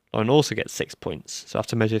 Onshu. Lauren also gets 6 points. So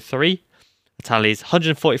after Moto3, the tally's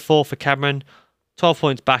 144 for Cameron. 12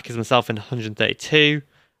 points back is myself in 132.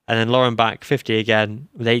 And then Lauren back 50 again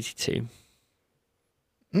with 82.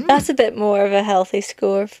 That's a bit more of a healthy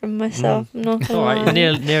score from myself. I'm not gonna All right, lie.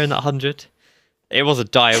 nearing that 100. It was a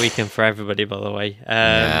dire weekend for everybody, by the way.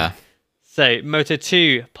 Yeah. So,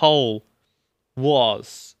 Moto2 pole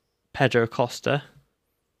was Pedro Acosta.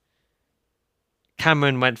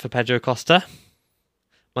 Cameron went for Pedro Acosta.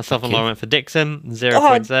 Myself and Lauren went for Dixon. 0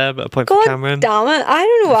 points there, but a point for God Cameron. damn it. I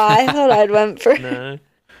don't know why I thought I'd went for... No.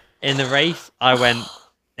 In the race,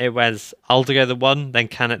 it was Aldigo that won, then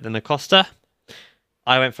Canet, then Acosta.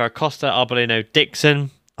 I went for Acosta, Arbolino, Dixon.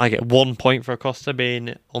 I get 1 point for Acosta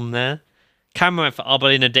being on there. Cameron went for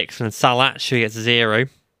Arbolino, Dixon, and Salat, who gets 0.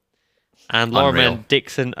 And Lauren went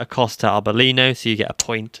Dixon, Acosta, Arbolino, so you get a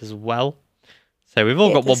point as well. So we've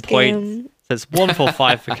all got 1 point. So it's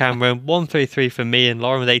 145 for Cameron, 133 for me, and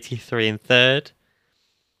Lauren with 83 in third.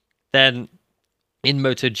 Then in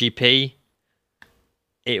MotoGP,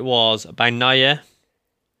 it was Bagnaia.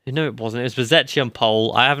 No, it wasn't. It was Bezzecchi on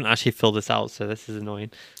pole. I haven't actually filled this out, so this is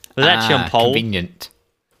annoying. Bezzecchi on pole. Convenient.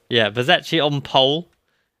 Yeah, Bezzecchi on pole.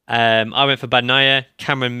 I went for Bagnaia,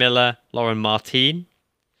 Cameron Miller, Lauren Martin.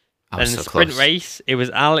 Then in the sprint race, it was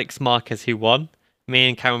Aleix Marquez who won. Me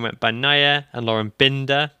and Cameron went Bagnaia and Lauren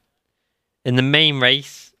Binder. In the main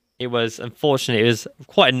race, it was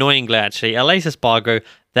quite annoyingly actually, Aleix Espargaro,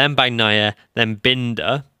 then Bagnaia, then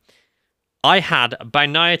Binder. I had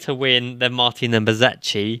Bagnaia to win, then Martin, then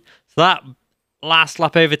Bezzecchi. So that last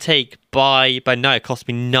lap overtake by Bagnaia cost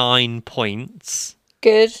me 9 points.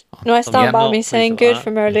 Good. No, I stand by me saying good that.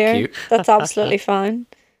 from earlier. That's absolutely fine.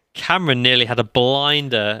 Cameron nearly had a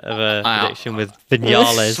blinder of a prediction with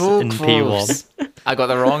Vinales in P1. I got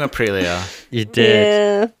the wrong Aprilia. You did.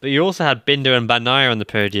 Yeah. But you also had Binder and Bagnaia on the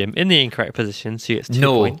podium in the incorrect position, so you get 2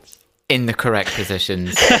 points. In the correct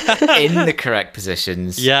positions. In the correct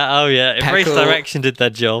positions. Yeah, if Race Direction did their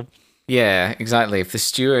job. Yeah, exactly. If the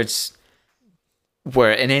stewards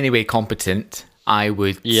were in any way competent, I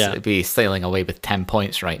would be sailing away with 10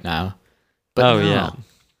 points right now. But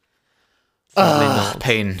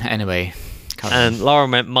pain. Anyway. And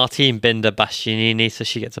Lauren went Martin, Binder, Bastianini, so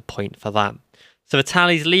she gets a point for that. So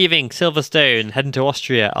Vitaly's leaving Silverstone, heading to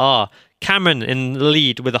Austria. Cameron in the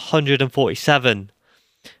lead with 147.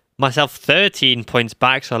 Myself 13 points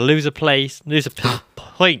back, so I lose a point.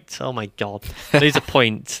 Oh my god. Lose a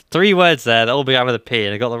point. 3 words there that all began with a P,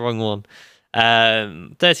 and I got the wrong one.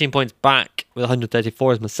 13 points back with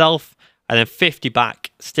 134 is myself, and then 50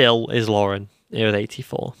 back still is Lauren with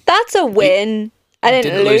 84. That's a win. I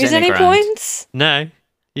didn't lose any points. No,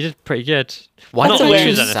 you did pretty good. Why not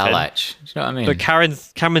lose Aleix? Do you know what I mean? But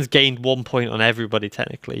Cameron's gained 1 point on everybody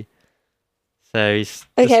technically. So he's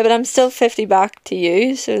okay, but I'm still 50 back to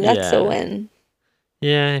you, so that's a win.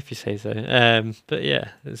 Yeah, if you say so. But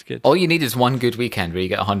yeah, it's good. All you need is one good weekend where you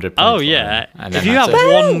get 100 points. Oh yeah, if you have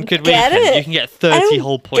one good weekend, you can get 30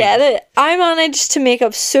 whole points. Get it? I managed to make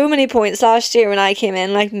up so many points last year when I came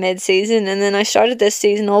in like mid-season, and then I started this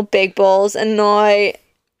season all big balls, and now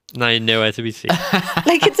you're nowhere to be seen.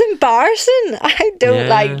 Like, it's embarrassing. I don't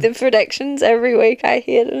like the predictions every week. I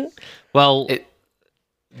hate it. Well,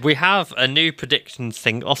 we have a new predictions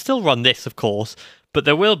thing. I'll still run this, of course, but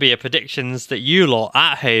there will be a predictions that you lot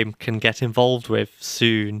at home can get involved with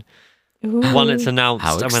soon. Ooh. When it's announced.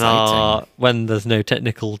 How exciting. When there's no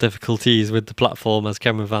technical difficulties with the platform, as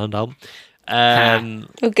Cameron found out. Oh,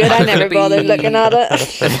 good. I never bothered looking at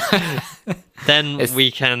it. Then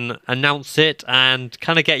we can announce it and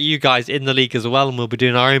kind of get you guys in the league as well, and we'll be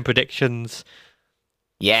doing our own predictions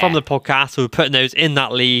from the podcast. So we're putting those in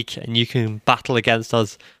that league, and you can battle against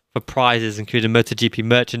us for prizes, including MotoGP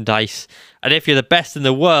merchandise. And if you're the best in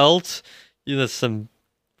the world, there's some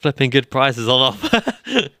flipping good prizes on offer.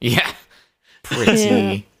 Yeah.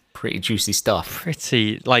 Pretty juicy stuff.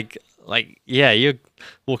 Pretty, you're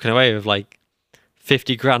walking away with like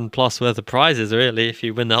 50 grand plus worth of prizes, really, if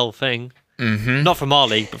you win the whole thing. Mm-hmm. Not from our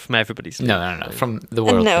league, but from everybody's league. No, from the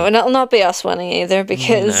world. No, and it'll not be us winning either,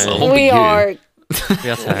 because No, we are We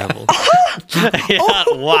are terrible. Yeah,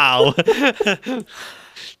 wow.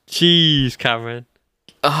 Jeez, Cameron.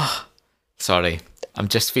 Oh, sorry. I'm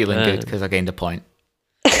just feeling good because I gained a point.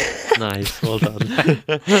 Nice, well done.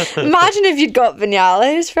 Imagine if you'd got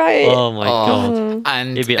Vinales right. Oh my god.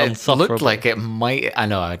 And It'd be it unsufferable. looked like it might. I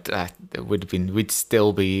know. It would have been.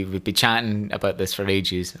 We'd be chatting about this for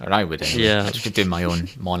ages, or I would. Anyway. Yeah. I'd just be doing my own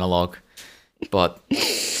monologue. But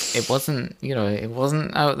it wasn't. It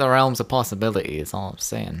wasn't out of the realms of possibility. Is all I'm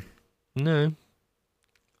saying. No.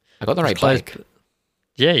 I got the right Close. bike.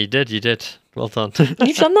 Yeah, you did. Well done.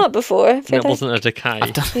 You've done that before. I feel It wasn't a Ducati.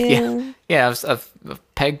 I've done, yeah. I've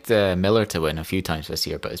pegged Miller to win a few times this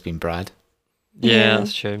year, but it's been Brad. Yeah,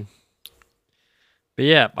 that's true. But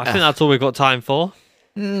yeah, I think that's all we've got time for.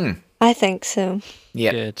 I think so.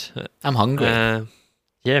 Yeah. Good. I'm hungry.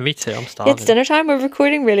 Yeah, me too. I'm starving. It's dinner time. We're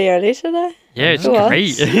recording really early today. Yeah, it's Go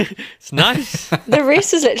great. It's nice. The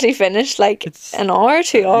race was literally finished like It's- an hour,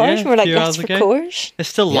 2 hours. Yeah, and we're like, few let's hours ago. record. It's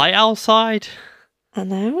still light outside. I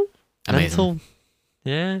know. Amazing. Mental.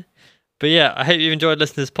 Yeah. But yeah, I hope you've enjoyed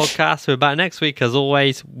listening to this podcast. We're back next week, as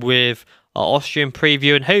always, with our Austrian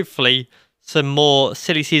preview and hopefully some more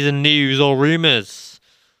silly season news or rumours.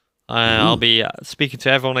 I'll be speaking to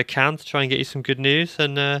everyone I can to try and get you some good news,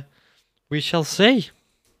 and we shall see.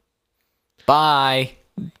 Bye.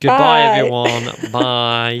 Goodbye, Bye. everyone.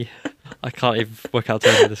 Bye. I can't even work out to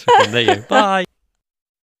end this weekend. There you go. Bye.